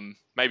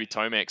 maybe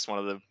Tomac's one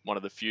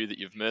of the few that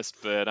you've missed.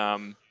 But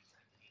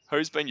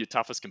who's been your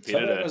toughest Tomac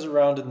competitor? was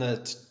around in the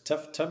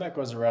Tomac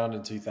was around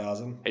in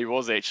 2000. He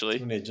was That's actually.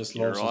 when he just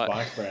You're launched his right.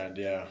 bike brand.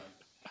 Yeah.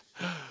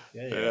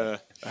 Yeah.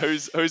 Yeah.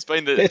 Who's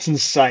been the? that's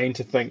insane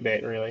to think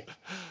that. Really,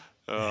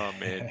 Oh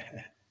man,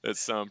 Yeah. that's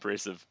so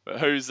impressive. But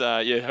who's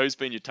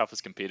been your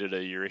toughest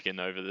competitor? You reckon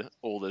over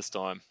all this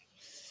time?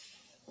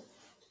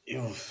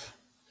 Oof.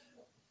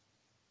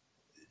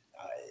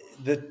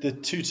 The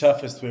two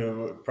toughest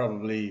were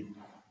probably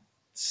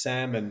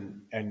Sam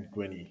and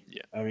Gwynny.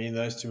 Yeah. I mean,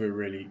 those two were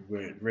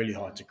really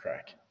hard to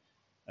crack.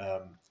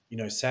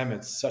 Sam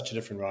had such a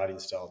different riding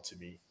style to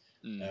me,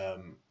 Mm,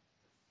 um,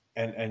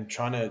 and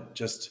trying to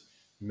just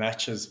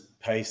match his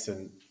pace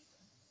and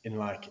in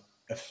like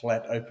a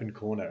flat open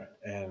corner,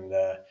 and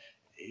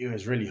it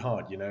was really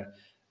hard.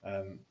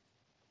 And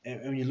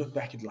when you look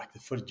back at like the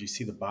footage, you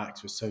see the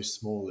bikes were so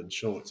small and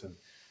short, and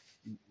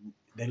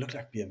they looked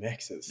like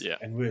BMXs, yeah.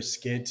 and we were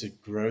scared to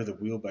grow the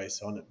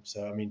wheelbase on them.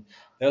 So I mean,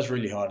 that was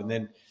really hard. And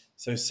then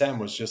so Sam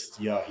was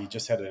he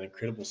just had an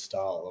incredible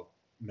style of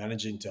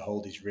managing to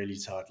hold these really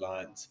tight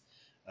lines.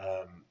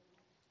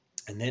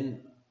 And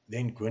then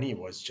Gwynny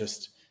was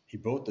just he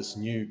brought this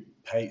new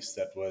pace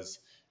that was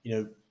you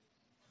know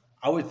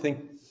I would think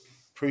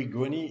pre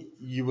Gwynny,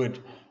 you would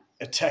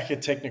attack a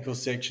technical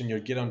section,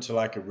 you'd get onto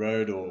like a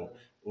road or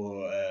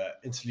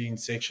interleaving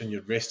section,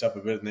 you'd rest up a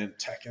bit and then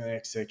attack the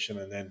next section,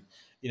 and then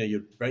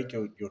you'd break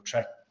your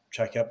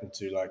track up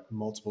into like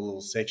multiple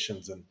little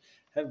sections and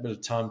have a bit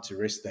of time to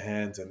rest the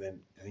hands and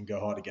then go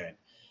hard again.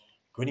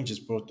 Gwynny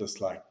just brought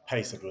this like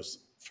pace that was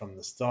from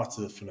the start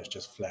to the finish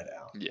just flat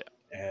out, Yeah.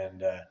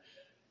 and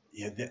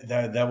yeah,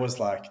 that was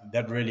like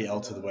that really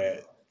altered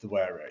the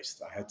way I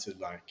raced. I had to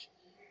like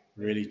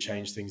really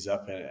change things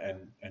up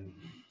and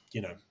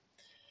you know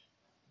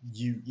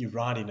you're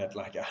riding at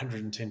like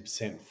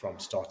 110% from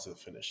start to the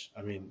finish.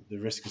 I mean, the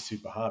risk is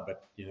super high,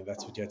 but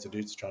that's what you had to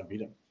do to try and beat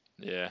them.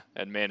 Yeah,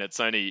 and man, it's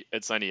only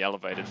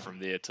elevated from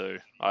there too.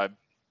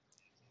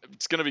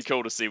 It's going to be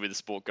cool to see where the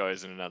sport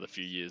goes in another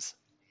few years.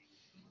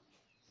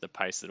 the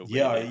pace that'll be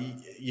Yeah, there.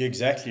 you're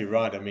exactly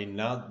right. I mean,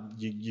 now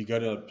you go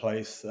to a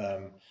place.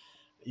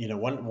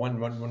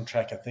 One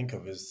track I think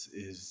of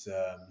is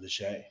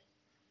Leger,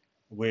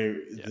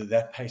 where Yeah,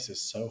 that pace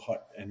is so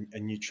hot,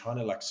 and you're trying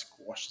to like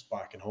squash the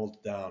bike and hold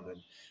it down,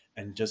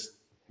 and just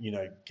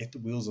get the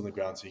wheels on the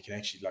ground so you can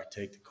actually like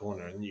take the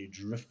corner, and you're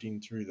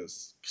drifting through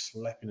this,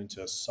 slapping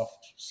into a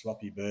soft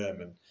sloppy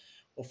berm and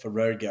off a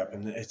road gap,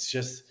 and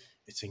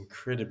it's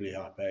incredibly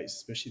high pace,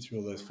 especially through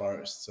all those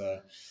forests. So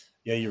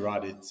yeah, you're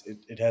right.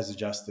 It has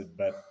adjusted,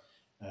 but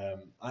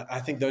I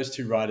think those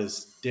two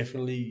riders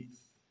definitely,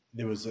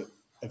 there was a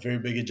very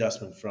big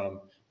adjustment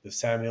from the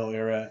Samuel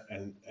era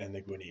and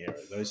the Gwynny era.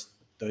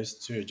 Those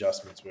two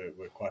adjustments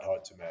were quite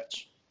hard to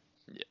match.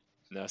 yeah.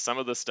 No, some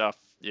of the stuff,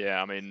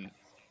 yeah, I mean,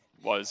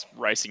 was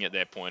racing at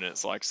that point.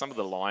 It's like some of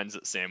the lines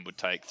that Sam would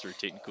take through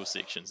technical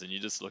sections, and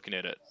you're just looking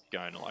at it,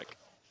 going like,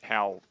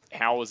 how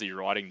was he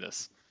riding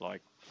this?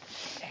 Like,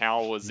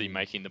 how was he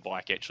making the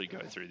bike actually go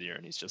through there?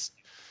 And he's just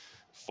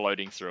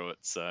floating through it.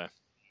 So,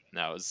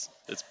 no, it's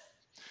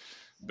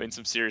been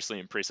some seriously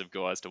impressive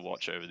guys to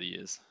watch over the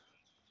years.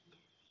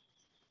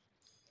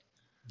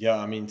 Yeah,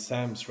 I mean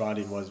Sam's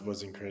riding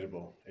was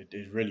incredible.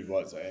 It really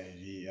was.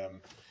 He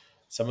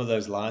some of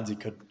those lines he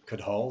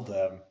could hold.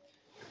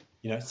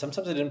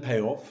 Sometimes they didn't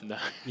pay off. No,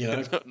 You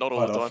know, not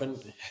all quite the time.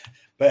 often,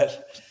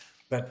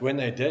 but when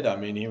they did, I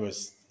mean, it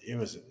was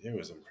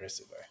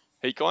impressive. Eh?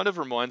 He kind of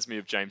reminds me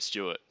of James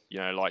Stewart,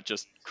 like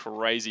just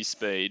crazy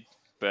speed,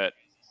 but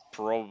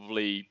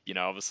probably,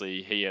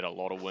 obviously he had a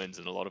lot of wins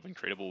and a lot of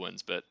incredible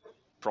wins, but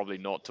probably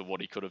not to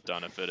what he could have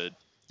done if it had,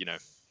 you know,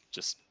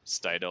 just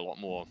stayed a lot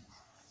more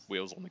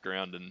wheels on the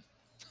ground and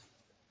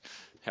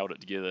held it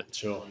together.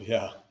 Sure.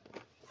 Yeah.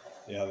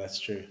 Yeah, that's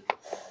true.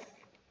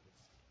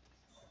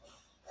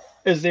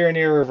 Is there an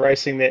era of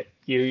racing that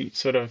you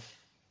sort of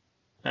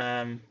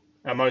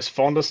are most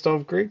fondest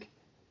of, Greg?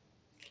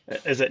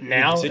 Is it Any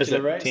now? Is particular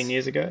it 10 race?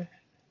 years ago?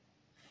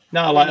 I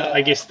No, mean, like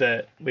I guess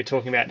that we're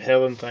talking about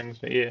hill and things,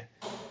 but yeah.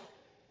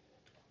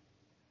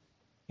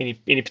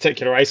 Any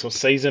particular race or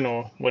season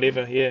or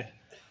whatever, yeah.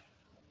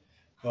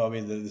 well, I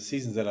mean, the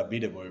seasons that I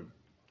beat him were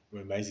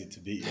amazing to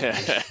beat. I mean,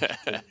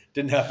 it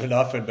didn't happen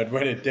often, but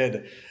when it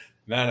did,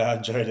 man, I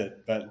enjoyed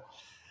it. But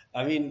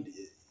I mean,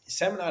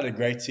 Sam and I had a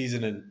great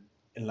season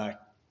in like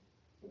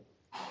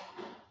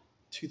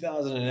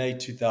 2008,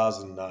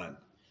 2009.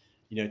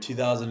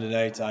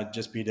 2008, I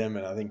just beat him,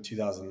 and I think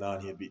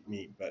 2009 he beat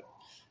me. But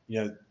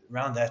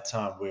around that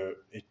time, where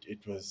it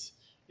was,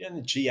 and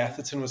the G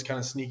Atherton was kind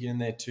of sneaking in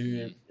there too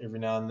Mm, every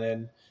now and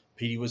then.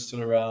 Petey was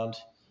still around.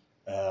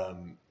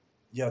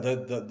 Yeah,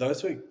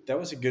 that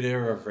was a good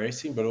era of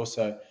racing, but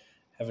also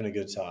having a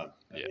good time.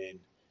 I yeah, mean,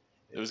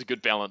 it was a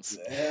good balance.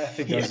 I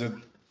think Yeah.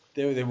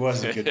 there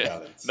was a good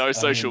balance. No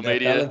I mean, social that media.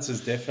 balance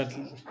is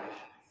definitely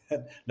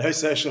no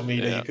social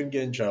media. Yeah, You couldn't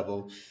get in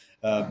trouble.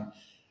 Um,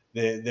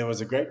 there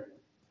was a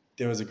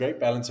great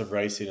balance of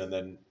racing and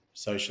then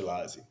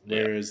socializing.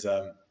 yeah, Whereas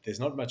there's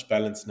not much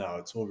balance now;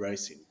 it's all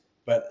racing.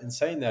 But in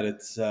saying that,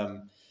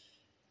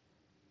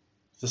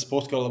 the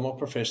sport's got a lot more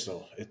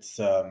professional. It's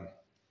a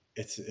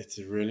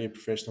really a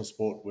professional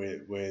sport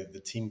where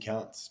the team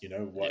counts.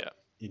 yeah.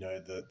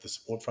 The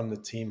support from the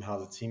team, how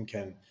the team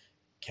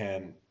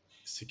can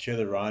secure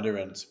the rider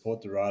and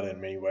support the rider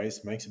in many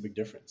ways makes a big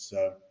difference.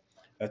 So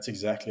that's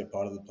exactly a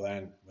part of the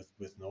plan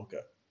with Norco.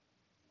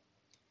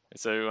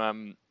 So,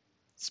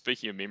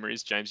 speaking of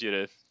memories, James, you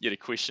had a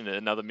question,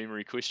 another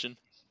memory question.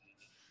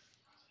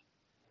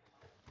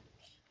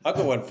 I'll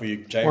go one for you,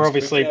 We're James,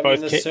 obviously quickly. I mean,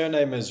 both the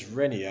surname is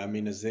Rennie. I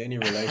mean, is there any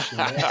relation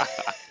there?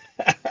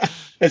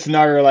 it's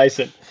no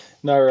relation.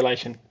 No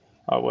relation.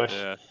 I wish.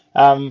 Yeah,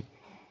 Um,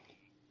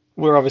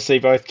 we're obviously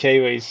both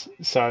Kiwis,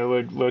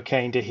 so we're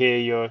keen to hear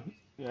your,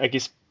 I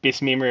guess,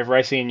 best memory of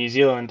racing in New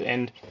Zealand.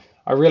 And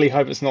I really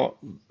hope it's not.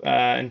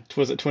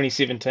 Was it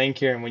 2017,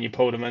 Kieran, when you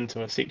pulled him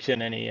into a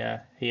section and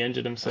he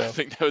injured I himself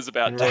think that was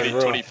about in 20, Rotorua?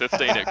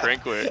 2015 at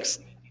Crankworks.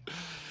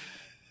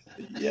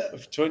 Yeah,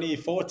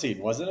 2014,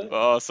 wasn't it?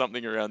 Oh,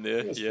 something around I think there.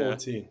 it was Yeah,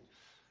 14.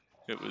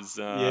 it was.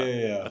 Yeah,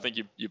 yeah, I yeah. think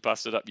you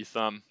busted up your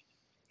thumb.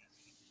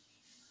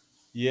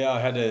 Yeah, I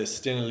had a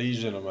steno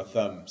lesion on my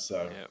thumb.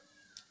 So, Yeah,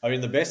 I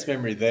mean, the best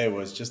memory there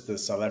was just the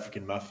South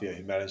African mafia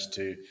who managed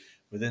to,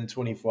 within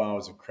 24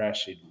 hours of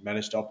crash, he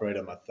managed to operate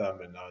on my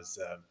thumb, and I was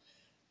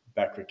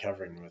back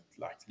recovering with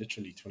like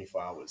literally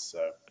 24 hours.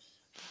 So,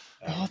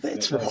 Oh,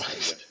 that's that was pretty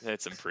right. good.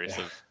 that's Yeah.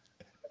 impressive.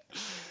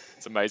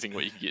 It's amazing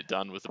what you can get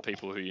done with the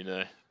people who you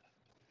know.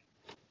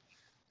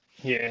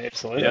 Yeah, The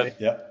absolutely.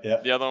 Yep,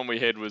 yep, the yep. other one we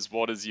had was,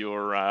 what is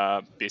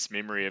your best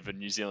memory of a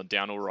New Zealand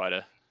downhill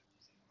rider?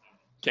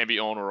 Can be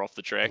on or off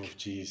the Oh, track.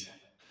 geez.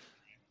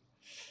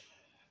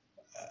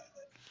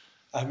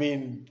 I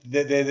mean,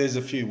 there's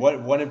a few.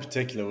 One in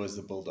particular was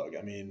the Bulldog.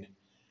 I mean,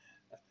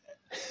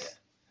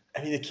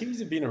 the Kiwis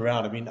have been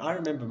around. I mean, I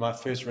remember my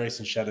first race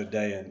in Shadow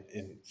Day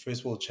in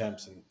First World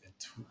Champs in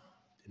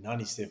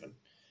 97.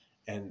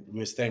 And we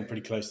were staying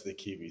pretty close to the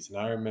Kiwis. And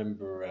I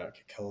remember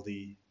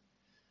Kakaldi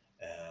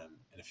and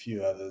a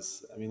few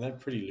others. I mean, they're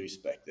pretty loose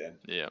back then.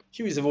 Yeah.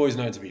 Kiwis have always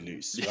known to be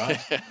loose, right?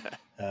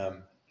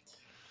 Um,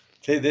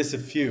 There's a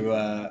few.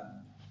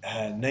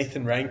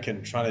 Nathan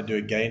Rankin trying to do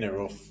a gainer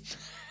off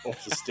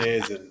the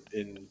stairs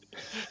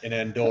in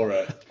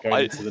Andorra, going I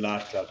into the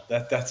nightclub.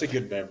 That's a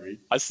good memory.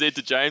 I said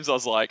to James, I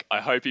was like,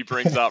 I hope he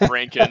brings up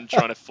Rankin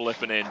trying to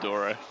flip an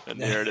Andorra, and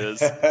there it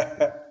is.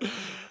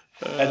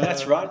 And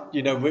that's Uh, right.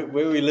 You know,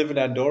 where we live in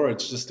Andorra,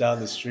 it's just down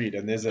the street,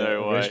 and there's a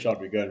no way. restaurant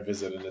we go and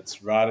visit, and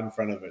it's right in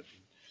front of it.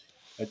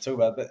 I talk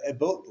about, but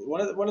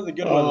one of the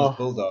good ones was Oh,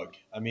 Bulldog.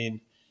 I mean,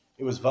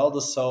 it was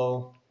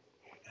Valdesol.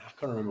 I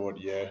can't remember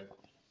what year.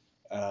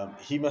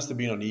 He must have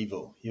been on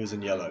Evil. He was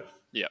in yellow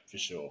Yeah. for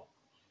sure.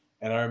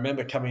 And I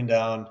remember coming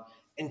down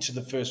into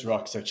the first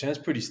rock section. It's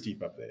pretty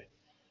steep up there,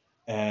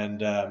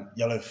 and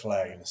yellow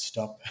flag and a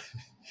stop.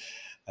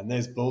 And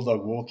there's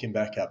Bulldog walking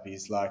back up.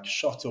 He's like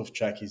shot off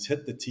track. He's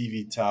hit the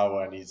TV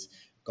tower and he's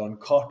gone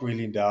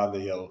cartwheeling down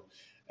the hill.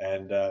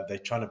 And they're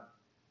trying to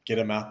get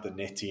him out the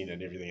netting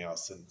and everything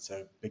else. And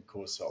so big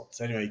course salt.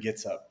 So anyway, he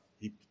gets up.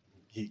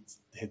 He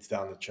heads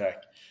down the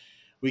track.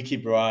 We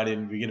keep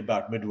riding. We get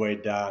about midway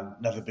down.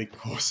 Another big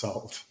course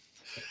hold.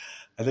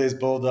 And there's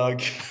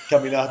Bulldog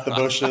coming out the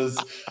bushes,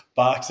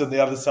 barks on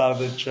the other side of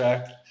the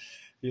track.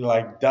 He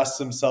like dusts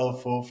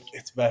himself off,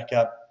 gets back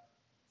up,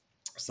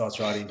 starts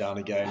riding down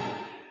again.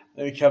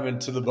 Then we come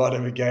into the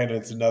bottom again, and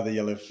it's another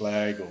yellow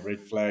flag or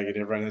red flag, and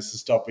everyone has to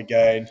stop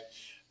again.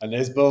 And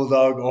there's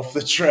Bulldog off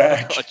the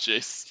track, Oh,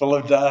 jeez. full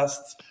of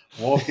dust,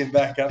 walking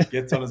back up,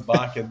 gets on his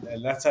bike,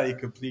 and that's how you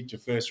complete your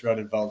first run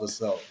in Val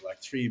d'Isle.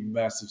 Like three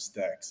massive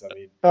stacks. I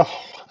mean,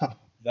 oh,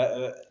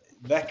 that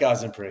that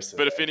guy's impressive.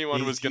 But if Eh? anyone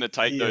He's was going to he,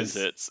 take he those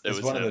hits, it is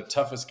was one of the him.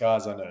 toughest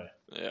guys I know.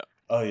 Yeah.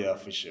 Oh yeah,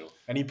 for sure.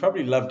 And he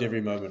probably loved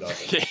every moment of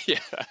it. Yeah.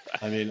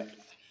 I mean,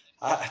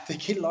 I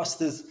think he lost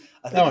his.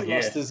 I think oh he yeah.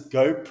 lost his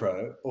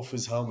GoPro off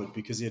his helmet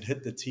because he had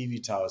hit the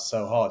TV tower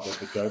so hard that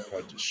the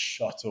GoPro just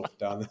shot off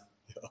down the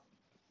hill.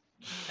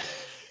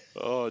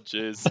 Oh,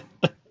 jeez.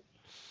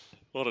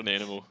 What an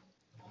animal.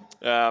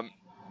 Um,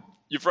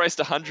 you've raced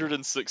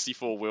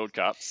 164 World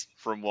Cups,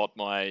 from what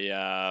my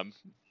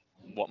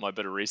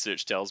bit of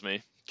research tells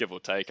me, give or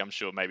take. I'm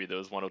sure maybe there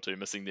was one or two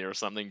missing there or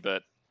something,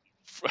 but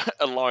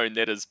alone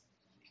that is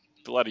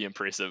bloody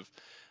impressive.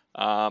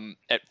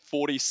 At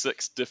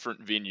 46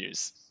 different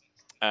venues.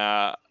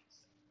 Uh,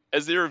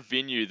 is there a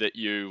venue that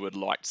you would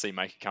like to see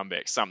make a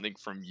comeback? Something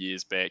from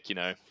years back,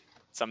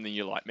 something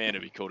you're like, man,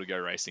 it'd be cool to go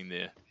racing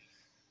there.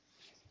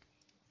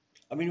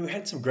 I mean, we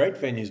had some great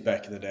venues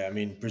back in the day. I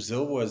mean,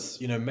 Brazil was,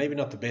 maybe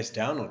not the best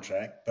downhill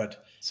track,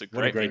 but It's a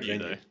what a great great venue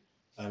though. venue.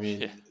 I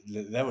Yeah,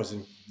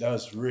 mean, that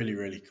was really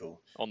really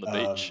cool. on the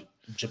beach.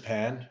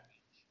 Japan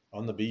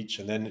on the beach,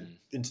 and then Mm,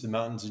 into the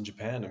mountains in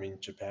Japan. I mean,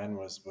 Japan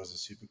was a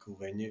super cool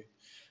venue.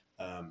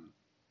 Um,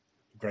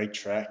 Great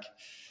track.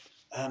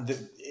 I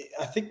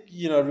think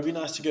it would be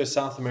nice to go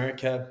South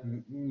America,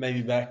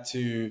 maybe back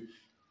to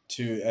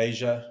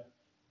Asia.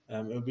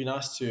 It would be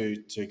nice to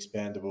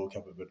expand the World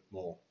Cup a bit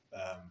more.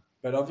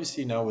 But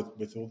obviously now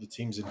with all the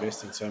teams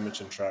investing so much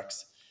in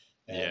trucks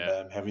and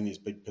yeah, having these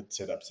big pit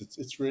setups,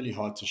 it's really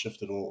hard to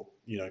shift it all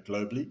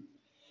globally.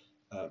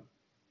 Um,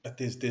 but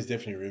there's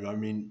definitely room. I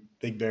mean,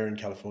 Big Bear in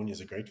California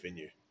is a great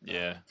venue,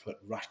 yeah.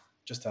 right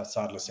just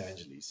outside Los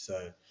Angeles.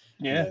 So,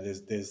 Yeah.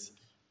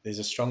 there's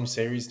a strong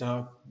series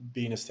now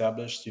being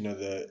established.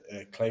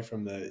 The Clay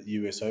from the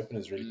U.S. Open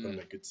has really put Mm, on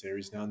a good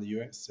series now in the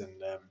U.S.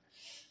 And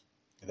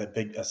that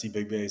big I see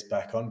Big Bear is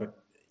back on, but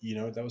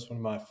that was one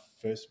of my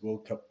first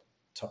World Cup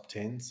top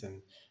tens,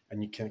 and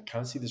you can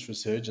kind of see this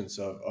resurgence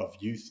of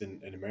youth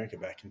in America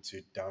back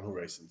into downhill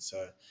racing.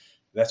 So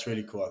that's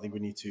really cool. I think we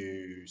need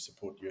to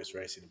support US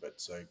racing a bit.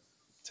 So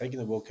taking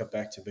the World Cup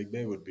back to Big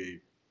Bear would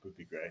be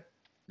great.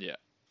 yeah.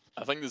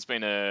 I think there's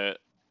been a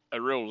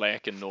real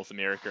lack in North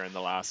America in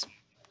the last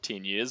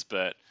 10 years,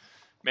 but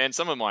man,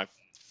 some of my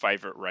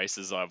favorite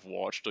races I've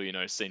watched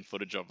or seen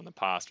footage of in the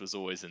past was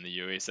always in the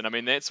US. And I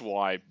mean, that's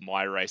why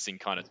my racing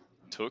kind of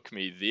took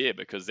me there,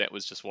 because that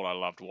was just what I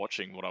loved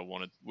watching, what I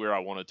wanted, where I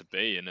wanted to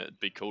be, and it'd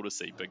be cool to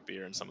see Big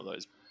Bear in some of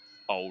those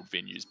old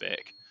venues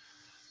back.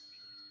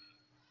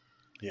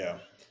 Yeah,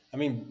 I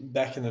mean,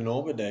 back in the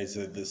Norba days,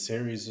 the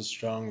series was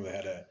strong. They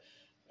had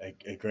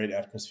a great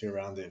atmosphere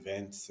around the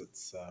events.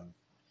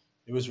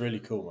 It was really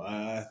cool.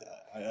 I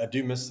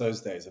do miss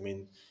those days. I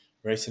mean,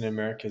 racing in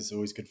America is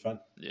always good fun.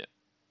 Yeah.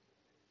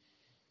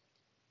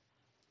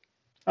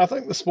 I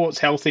think the sport's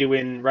healthy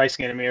when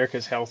racing in America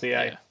is healthy,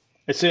 eh? Yeah.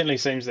 It certainly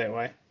seems that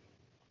way.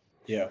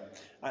 Yeah,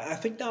 I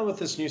think now with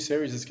this new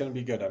series, it's going to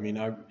be good. I mean,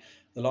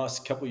 the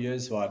last couple of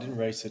years, well, I didn't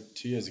race it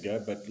 2 years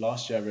ago, but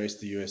last year I raced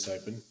the US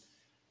Open.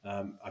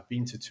 I've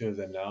been to two of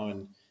them now,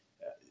 and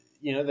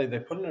they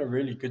put in a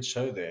really good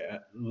show there.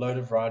 A load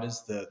of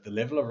riders. The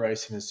level of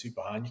racing is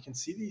super high, and you can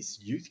see these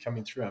youth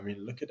coming through. I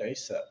mean, look at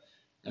Asa.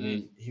 I Mm,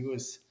 mean, he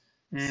was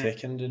Mm.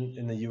 second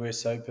in the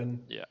US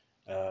Open. yeah.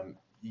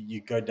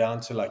 You go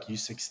down to like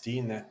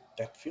U16.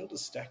 That field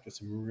is stacked with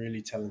some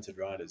really talented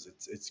riders.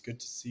 It's good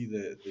to see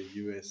the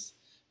US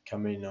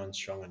coming on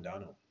strong and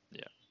downhill.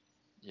 Yeah.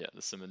 Yeah.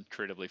 There's some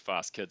incredibly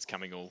fast kids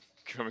coming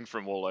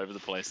from all over the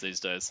place these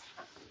days.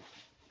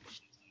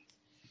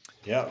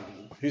 Yeah,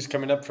 who's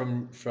coming up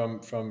from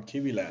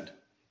Kiwi land?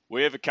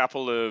 We have a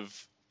couple of,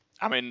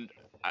 I mean,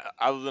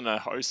 other than a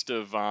host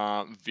of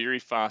very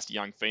fast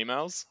young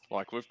females,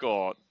 like we've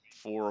got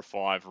 4 or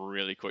 5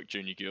 really quick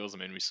junior girls. I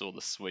mean, we saw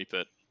the sweep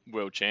at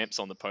World Champs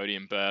on the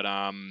podium, but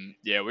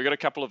yeah, we got a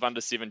couple of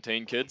under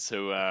 17 kids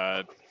who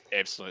are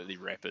absolutely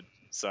rapid.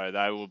 So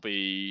they'll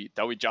be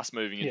just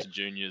moving Yeah. into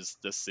juniors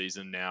this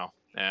season now.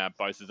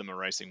 Both of them are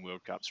racing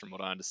World Cups, from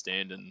what I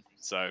understand, and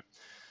so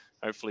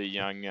hopefully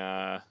young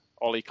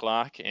Ollie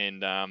Clark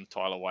and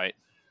Tyler Waite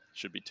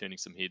should be turning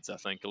some heads, I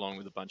think, along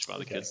with a bunch of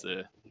other Okay. kids that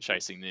are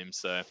chasing them.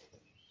 So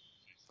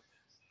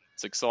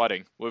it's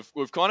exciting.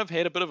 We've kind of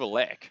had a bit of a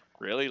lack,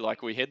 really.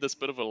 Like we had this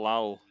bit of a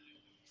lull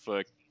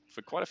for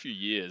quite a few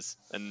years,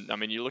 and I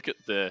mean, you look at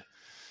the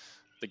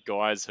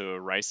guys who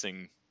are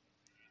racing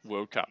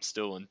World Cup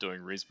still and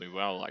doing reasonably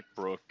well, like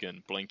Brooke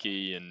and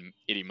Blinky and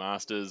Eddie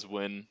Masters.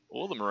 When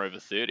all of them are over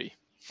 30.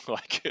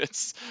 Like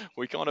it's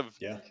we kind of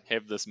Yeah.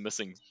 have this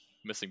missing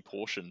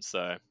portion,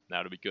 so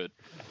that'll be good.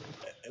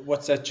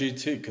 What's that due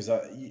to? Because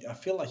I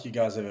feel like you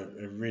guys have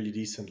a really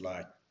decent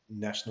like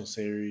national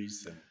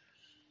series and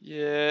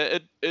Yeah,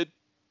 it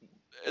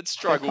That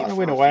struggled kind of for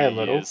went a few away a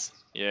little. years.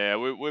 Yeah,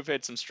 we've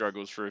had some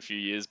struggles for a few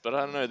years, but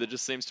I don't know. There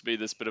just seems to be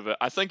this bit of a.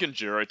 I think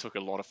enduro took a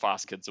lot of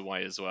fast kids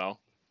away as well,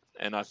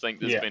 and I think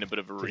there's Yeah, been a bit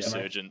of a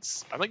definitely.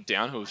 resurgence. I think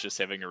downhill's just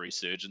having a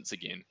resurgence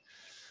again.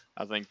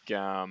 I think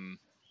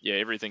yeah,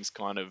 everything's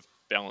kind of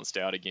balanced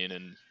out again,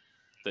 and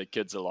the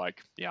kids are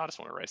like, yeah, I just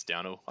want to race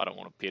downhill. I don't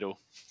want to pedal.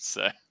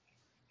 So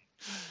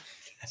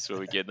that's where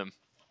we get them.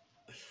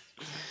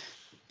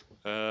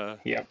 Uh,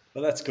 yeah,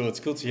 Well, that's cool. It's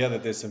cool to hear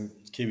that there's some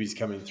Kiwis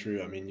coming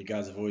through. I mean, you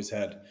guys have always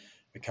had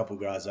a couple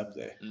guys up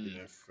there,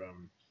 mm,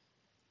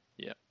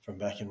 yeah, from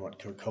back in what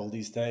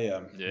Kirkcaldy's day.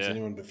 Was yeah.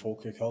 anyone before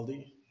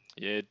Kirkcaldy?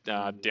 Yeah,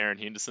 Darren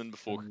Henderson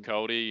before Um,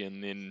 Capaldi,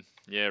 and then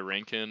yeah,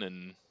 Rankin,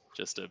 and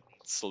just a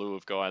slew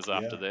of guys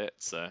after yeah, that.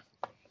 So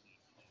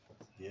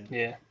yeah.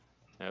 yeah.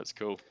 that's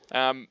cool.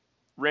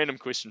 Random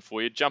question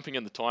for you: jumping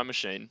in the time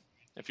machine,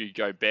 if you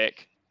go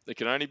back, there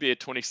can only be a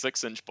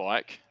 26-inch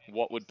bike.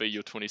 What would be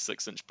your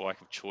 26-inch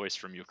bike of choice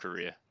from your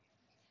career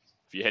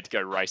if you had to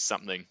go race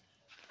something?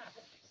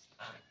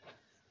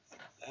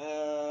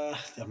 I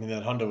mean,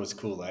 that Honda was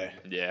cool, eh?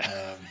 Yeah,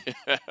 Um,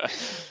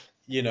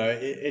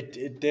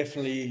 it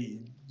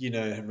definitely,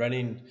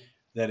 running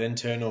that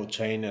internal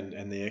chain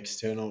and the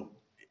external,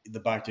 the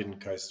bike didn't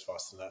coast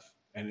fast enough.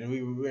 And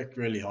we worked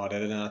really hard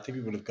at it. And I think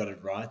we would have got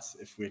it right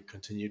if we had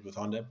continued with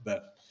Honda.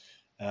 But,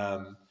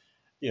 um,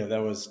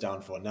 that was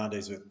downfall.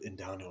 Nowadays, in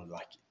downhill,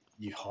 like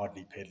you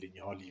hardly pedaling,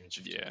 you hardly even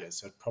shifting yeah, gears.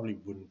 So it probably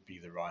wouldn't be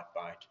the right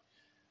bike.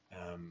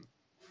 Um,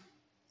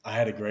 I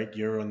had a great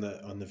year on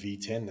the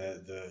V10,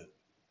 the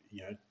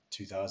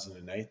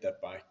 2008.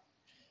 That bike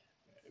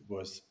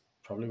was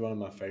probably one of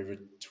my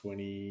favorite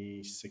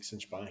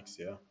 26-inch bikes.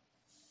 Yeah,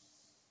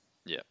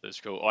 yeah. That's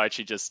cool. I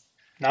actually just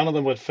None of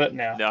them would fit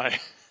now. no,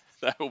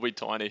 that will be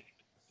tiny.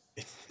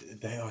 it,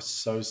 they are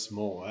so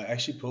small. I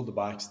actually pulled the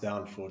bikes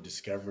down for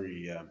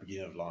Discovery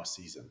beginning of last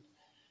season,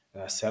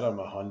 and I sat on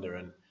my Honda,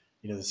 and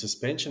the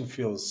suspension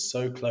feels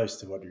so close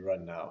to what we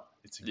run now.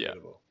 It's Yeah,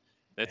 incredible,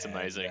 that's and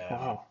amazing.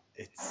 Wow.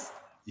 it's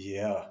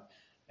yeah,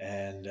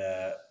 and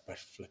but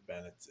flip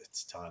man,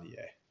 it's tiny.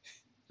 Eh?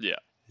 Yeah.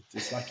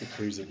 It's like a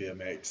cruiser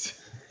BMX.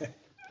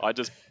 I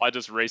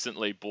just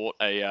recently bought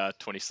a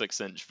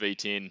 26-inch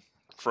V10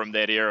 from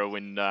that era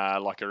when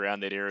like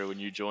around that era when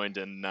you joined,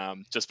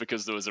 and just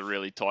because there was a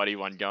really tidy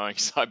one going,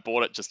 so I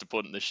bought it just to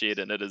put in the shed,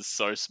 and it is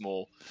so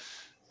small.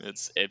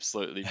 It's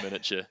absolutely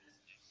miniature.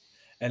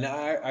 And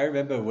I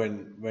remember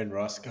when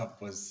Ross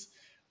Cup was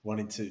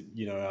wanting to,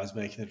 I was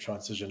making the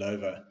transition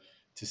over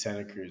to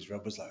Santa Cruz.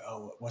 Rob was like,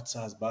 "Oh, what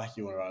size bike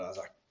you want to ride?" I was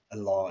like, "A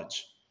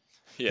large.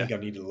 I Yeah. think I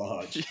need a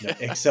large. No, Yeah.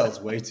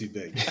 XL's way too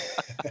big."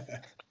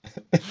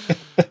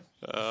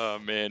 Oh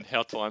man,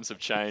 how times have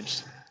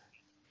changed.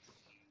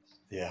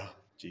 Yeah,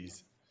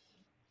 geez.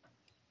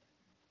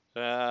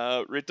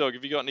 Red Dog,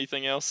 have you got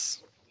anything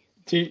else?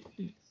 Do you,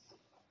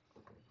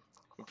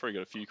 We've probably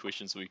got a few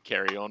questions we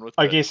carry on with,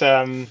 I but guess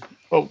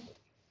well,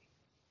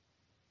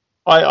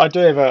 I do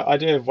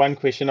have one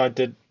question.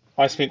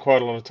 I spent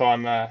quite a lot of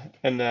time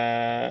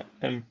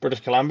in British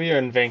Columbia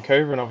and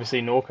Vancouver, and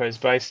obviously Norco's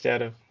based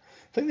out of,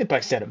 I think they're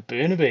based out of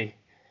Burnaby,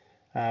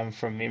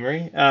 from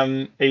memory. Are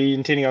you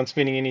intending on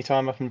spending any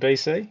time up in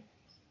BC?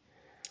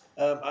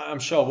 I'm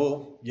sure I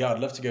will. Yeah, I'd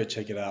love to go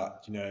check it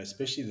out.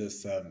 Especially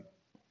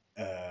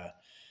uh,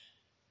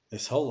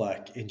 this whole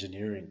like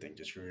engineering thing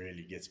just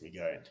really gets me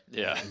going.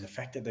 yeah, And the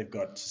fact that they've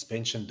got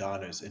suspension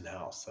dynos in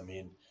house. I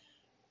mean,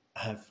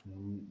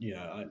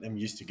 I'm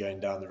used to going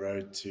down the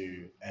road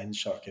to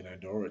Anshock in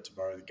Andorra to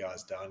borrow the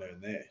guy's dyno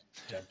in there,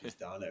 jump his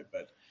dyno.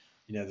 But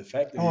the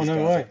fact that Oh, these no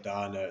guys way. have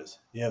dynos,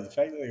 yeah, the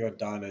fact that they got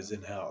dynos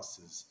in house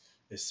is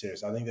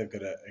serious. I think they've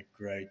got a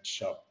great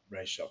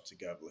race shop to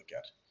go have a look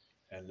at,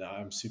 and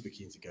I'm super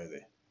keen to go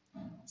there.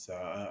 So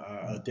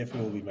I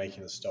definitely will be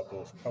making a stop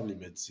off probably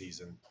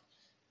mid-season,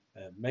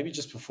 maybe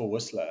just before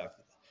Whistler.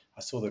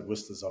 I saw that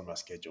Whistler's on my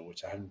schedule,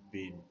 which I haven't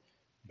been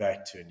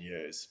back to in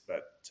years,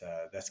 but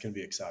that's going to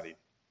be exciting.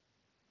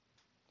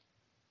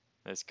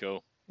 that's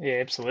cool. Yeah,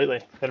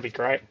 absolutely. That'd be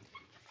great.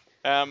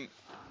 Um,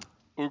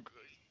 well,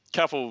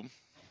 couple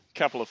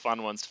couple of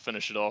fun ones to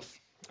finish it off.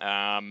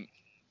 Um,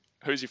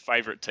 who's your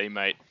favourite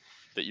teammate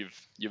that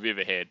you've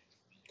ever had?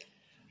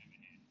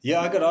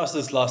 Yeah, I got asked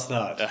this last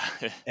night,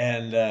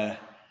 and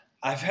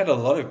I've had a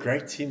lot of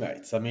great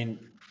teammates. I mean,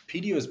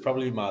 PD was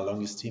probably my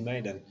longest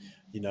teammate, and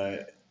you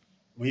know,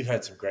 we've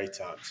had some great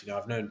times.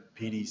 I've known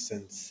PD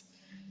since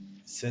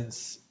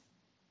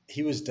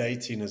he was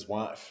dating his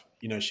wife.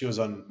 She was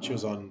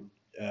on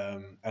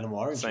Animal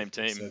Orange Same with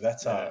me, team. so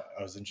that's Yeah, how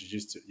I was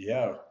introduced to.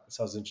 Yeah, that's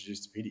how I was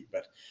introduced to PD.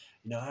 But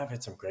I've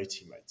had some great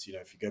teammates.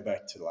 If you go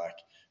back to like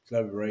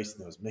Global Racing,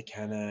 there was Mick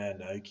Hanna,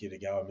 Naoki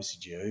Tagawa, Missy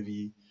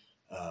Giovi.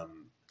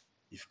 Um,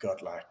 you've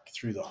got like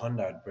through the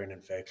Honda, I had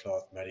Brendan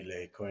Faircloth, Matty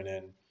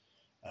Leikoinen,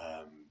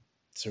 um,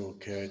 Cyril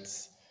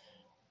Kurtz.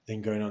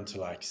 Then going on to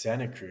like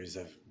Santa Cruz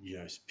of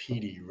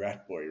Petey,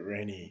 Ratboy,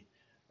 Rennie.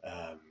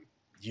 Um,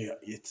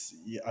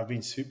 I've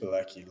been super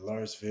lucky.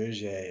 Loris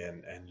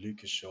Verger and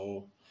Lucas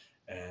Shaw,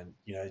 and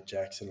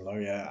Jackson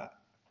Laurier.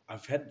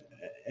 I've had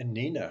and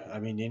Nina. I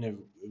mean, Nina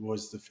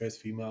was the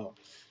first female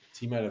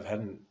teammate I've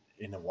had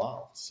in a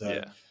while. So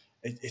yeah.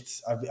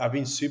 I've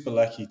been super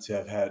lucky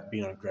to have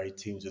been on great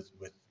teams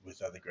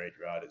with other great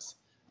riders.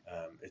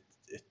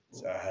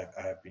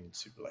 I have been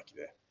super lucky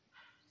there.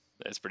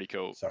 That's pretty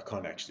cool. So I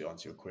can't actually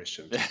answer your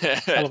question, to be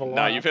honest. Hell of a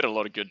No, you've lineup. had a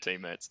lot of good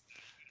teammates.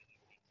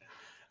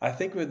 I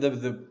think with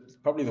the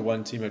probably the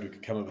one teammate who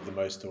could come up with the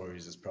most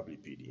stories is probably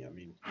PD. I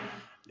mean,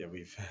 yeah,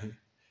 we've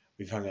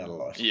we've hung out a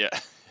lot. Yeah.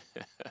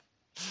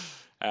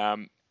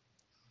 um,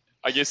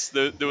 I guess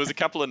there was a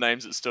couple of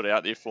names that stood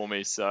out there for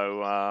me.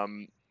 So,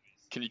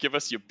 can you give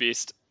us your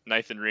best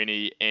Nathan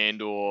Rennie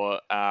and or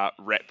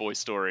Rat Boy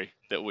story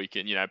that we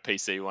can,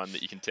 PC one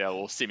that you can tell,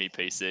 or semi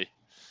PC?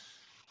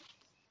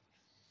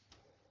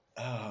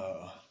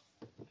 Oh,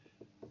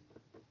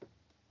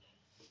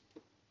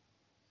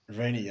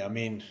 Rainy. I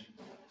mean,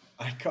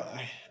 I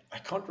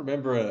can't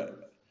remember.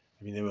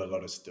 I mean, there were a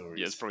lot of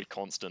Yeah, it's stories. probably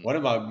constant. One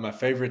of my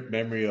favorite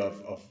memory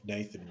of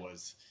Nathan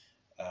was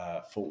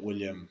Fort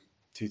William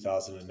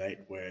 2008,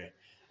 where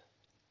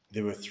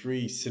there were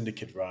three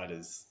syndicate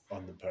riders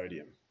on the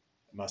podium,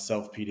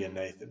 myself, Peter, and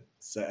Nathan.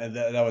 So and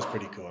that was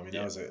pretty cool. I mean,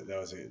 Yeah,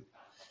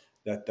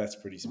 that's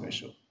pretty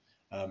special.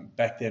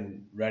 Back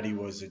then, Raddy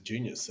was a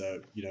junior,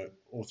 so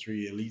all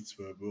three elites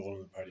were all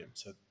on the podium.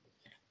 So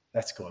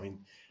that's cool. I mean,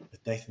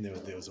 with Nathan,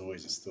 there was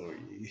always a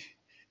story.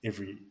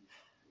 Every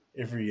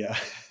every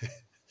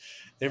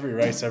every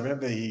race, I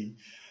remember I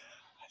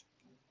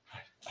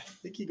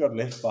think he got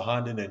left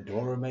behind in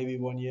Andorra maybe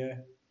one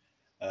year.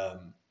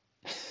 Um,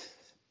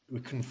 we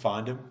couldn't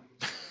find him,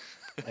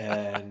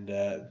 and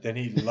then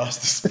he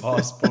lost his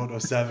passport or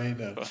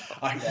something.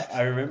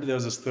 I remember there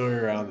was a story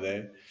around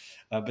there.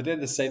 But then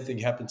the same thing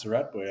happened to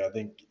Ratboy. I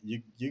think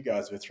you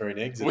guys were throwing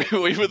eggs at we, him,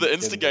 and he we were the couldn't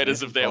get in the instigators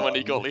rental of that when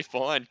he car. got left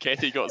behind.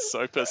 Kathy got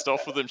so pissed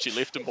off with him, she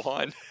left him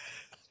behind.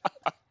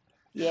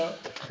 Yeah,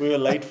 we were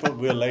late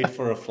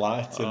for a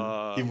flight, and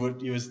Uh, he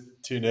was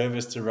too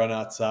nervous to run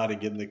outside and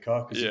get in the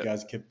car because you yeah,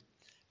 guys kept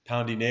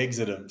pounding eggs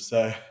at him.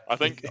 So I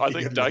think I he think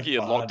got left Dougie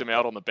had locked behind. him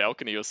out on the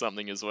balcony or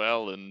something as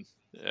well, and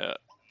yeah,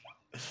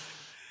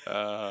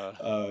 uh,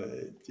 Uh,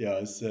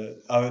 yeah,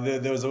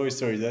 there was always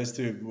stories. Those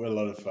two were a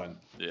lot of fun.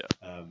 yeah.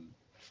 Um,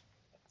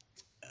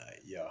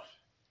 yeah.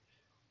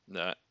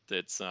 No,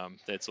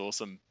 that's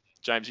awesome.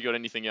 James, you got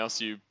anything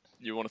else you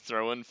want to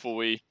throw in before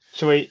we?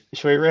 Should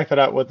we wrap it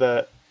up with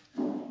a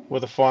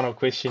final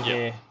question Yep,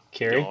 here,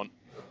 go Kerry? on.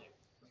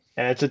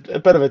 And it's a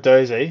bit of a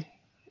doozy.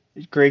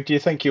 Greg, do you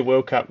think your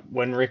World Cup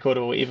win record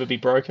will ever be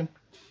broken?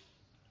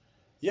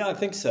 Yeah, I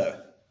think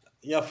so.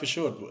 Yeah, for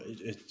sure,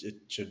 it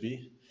should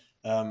be.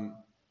 Um,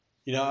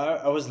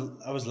 I was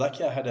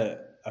lucky.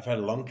 I've had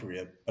a long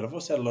career, but I've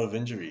also had a lot of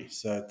injury.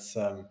 So it's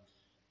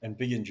and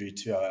big injury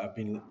too. I've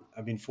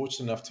been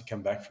fortunate enough to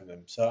come back from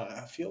them. So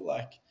I feel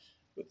like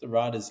with the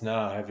riders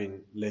now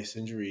having less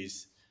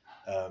injuries,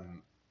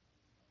 um,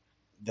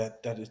 that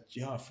it,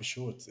 yeah, for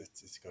sure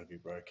it's got to be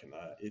broken.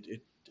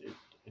 It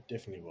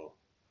definitely will.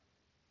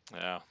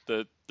 Yeah,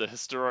 the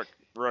historic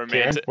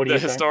Kieran, romantic what do the you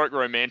think? historic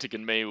romantic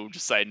in me will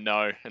just say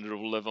no, and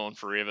it'll live on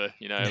forever.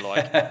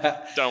 Like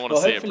don't want to Well,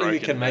 see it hopefully we broken,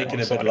 can but make I'm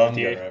it a bit siding with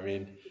you. longer. I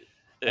mean,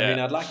 yeah,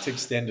 I'd like to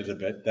extend it a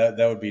bit. That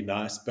would be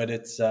nice. But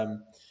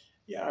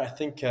yeah, I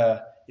think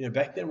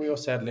back then we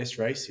also had less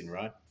racing,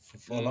 right?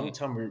 For a long mm,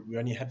 time we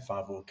only had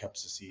 5 World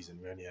Cups a season.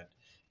 We only had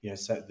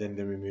so then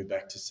we moved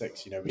back to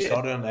 6. We Yeah,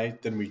 started on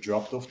 8, then we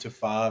dropped off to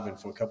 5, and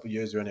for a couple of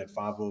years we only had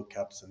 5 World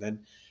Cups, and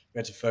then we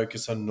had to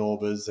focus on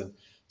Norbers, and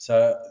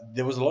so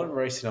there was a lot of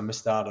racing I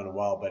missed out on a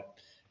while. But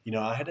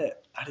I had a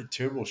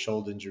terrible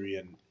shoulder injury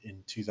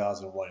in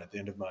 2001 at the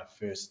end of my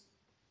first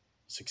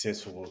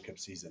successful World Cup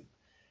season,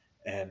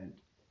 and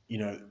you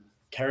know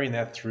carrying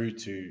that through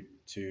to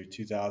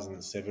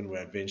 2007,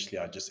 where eventually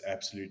I just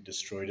absolutely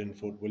destroyed in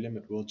Fort William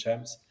at World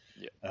Champs.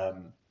 yeah,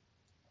 Um,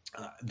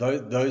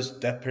 those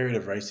that period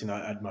of racing,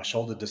 my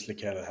shoulder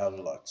dislocated a hell of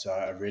a lot, so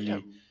I yeah.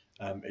 really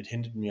it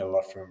hindered me a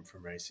lot from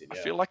racing. I Yeah,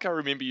 feel like I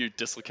remember you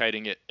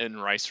dislocating it in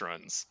race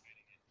runs.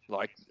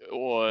 like,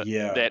 or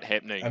Yeah, that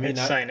happening. I mean,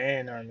 At St.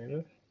 Anne, I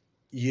remember.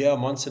 yeah,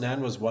 Monsanan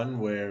was one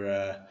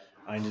where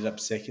I ended up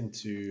second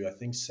to, I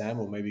think, Sam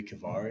or maybe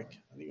Kavarik.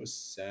 I think it was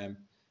Sam.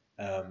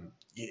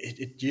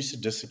 It used to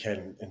dislocate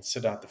and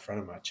sit out the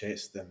front of my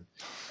chest, and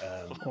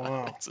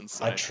Wow. That's I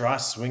insane. try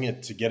swing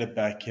it to get it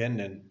back in,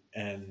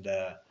 and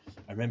I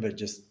remember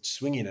just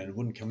swinging and it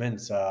wouldn't come in.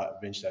 So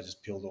eventually, I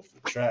just peeled off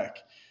the track,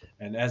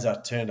 and as I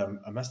turned,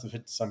 I must have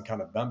hit some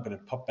kind of bump, and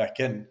it popped back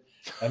in.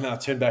 And then I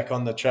turned back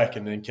on the track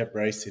and then kept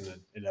racing and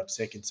ended up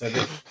second. So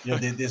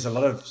there's a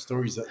lot of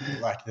stories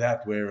like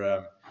that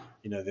where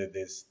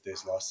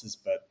there's losses,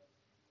 but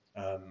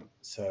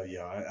so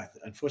yeah,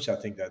 unfortunately,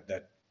 I think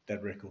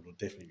that record will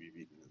definitely be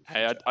beaten in the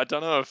Hey, future. I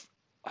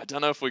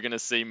don't know if we're going to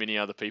see many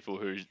other people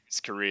whose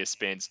career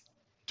spans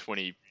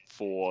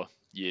 24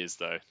 years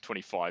though,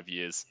 25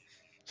 years.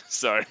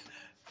 So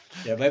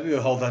Yeah, maybe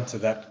we'll hold on to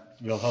that.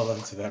 We'll hold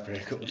on to that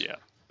record. yeah,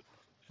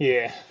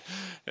 Yeah.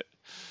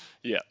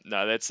 yeah,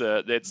 no, that's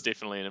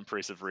definitely an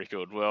impressive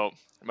record. Well,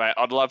 mate,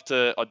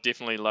 I'd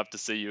definitely love to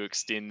see you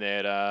extend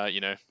that,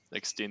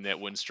 extend that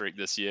win streak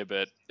this year.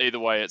 But either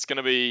way, it's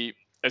gonna be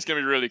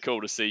really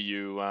cool to see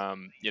you,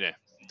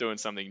 doing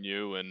something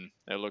new, and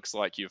it looks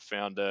like you've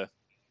found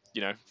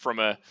from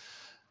a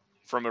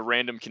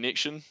random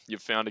connection,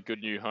 you've found a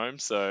good new home.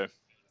 So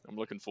I'm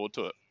looking forward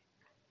to it.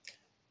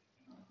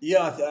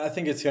 Yeah, I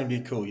think it's going to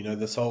be cool.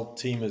 This whole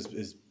team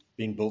is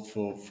being built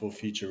for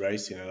future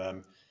racing,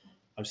 and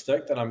I'm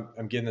stoked that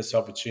I'm getting this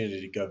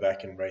opportunity to go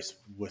back and race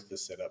with the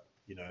setup.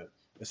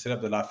 A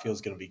setup that I feel is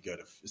going to be good.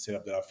 A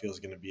setup that I feel is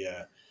going to be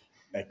a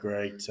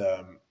great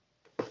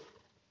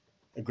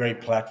a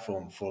great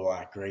platform for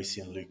like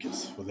Gracie and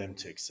Lucas for them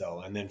to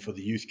excel, and then for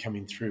the youth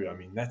coming through. I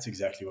mean, that's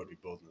exactly what we're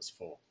building this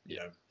for.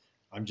 Yeah.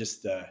 I'm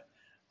just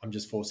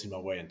forcing my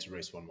way into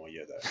race one more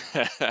year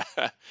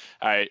though.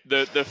 Hey,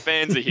 the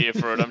fans are here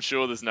for it. I'm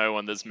sure there's no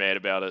one that's mad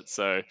about it.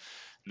 So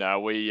no,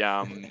 we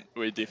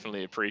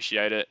definitely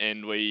appreciate it,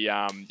 and we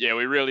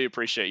really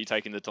appreciate you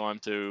taking the time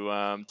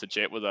to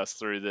chat with us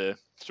through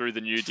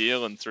the new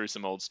deal and through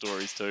some old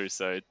stories too.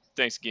 So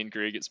thanks again,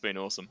 Greg. It's been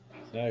awesome.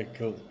 No,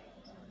 cool.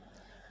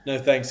 No,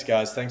 thanks,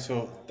 guys. Thanks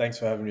for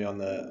having me on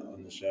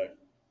the show.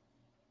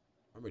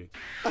 I'm ready.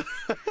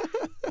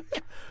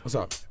 What's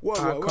up?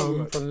 I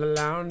come from the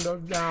land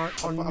of down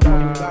on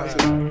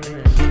the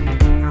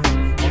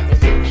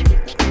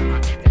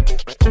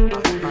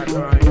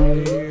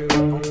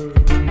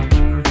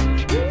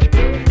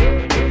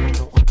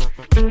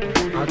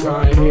I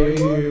can't hear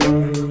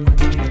you.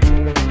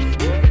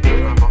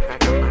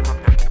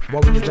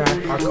 What was that?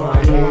 I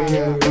can't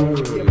hear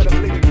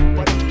you.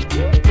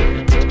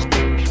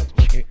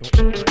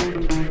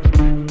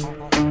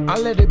 I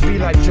let it be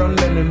like John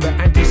Lennon, the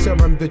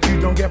anti-serum that you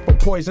don't get for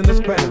poisonous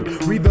venom.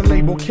 Read the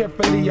label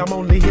carefully, I'm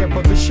only here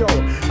for the show.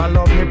 I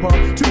love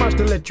hip-hop too much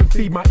to let you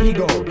feed my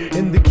ego.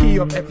 In the key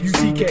of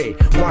F-U-C-K,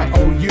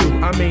 Y-O-U.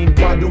 I mean,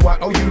 why do I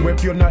owe you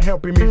if you're not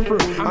helping me through?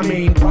 I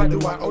mean, why do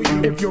I owe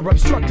you if you're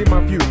obstructing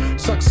my view?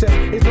 Success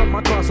is not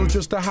my castle,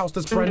 just a house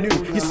that's brand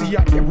new. You see,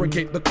 I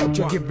irrigate the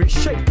culture, give it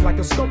shape like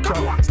a sculpture.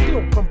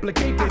 Still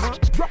complicated,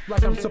 rock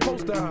like I'm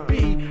supposed to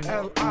be.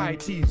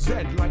 L-I-T-Z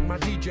like my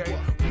DJ.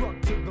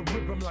 Rock to the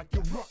rhythm like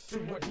you rock to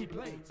what he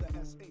plays.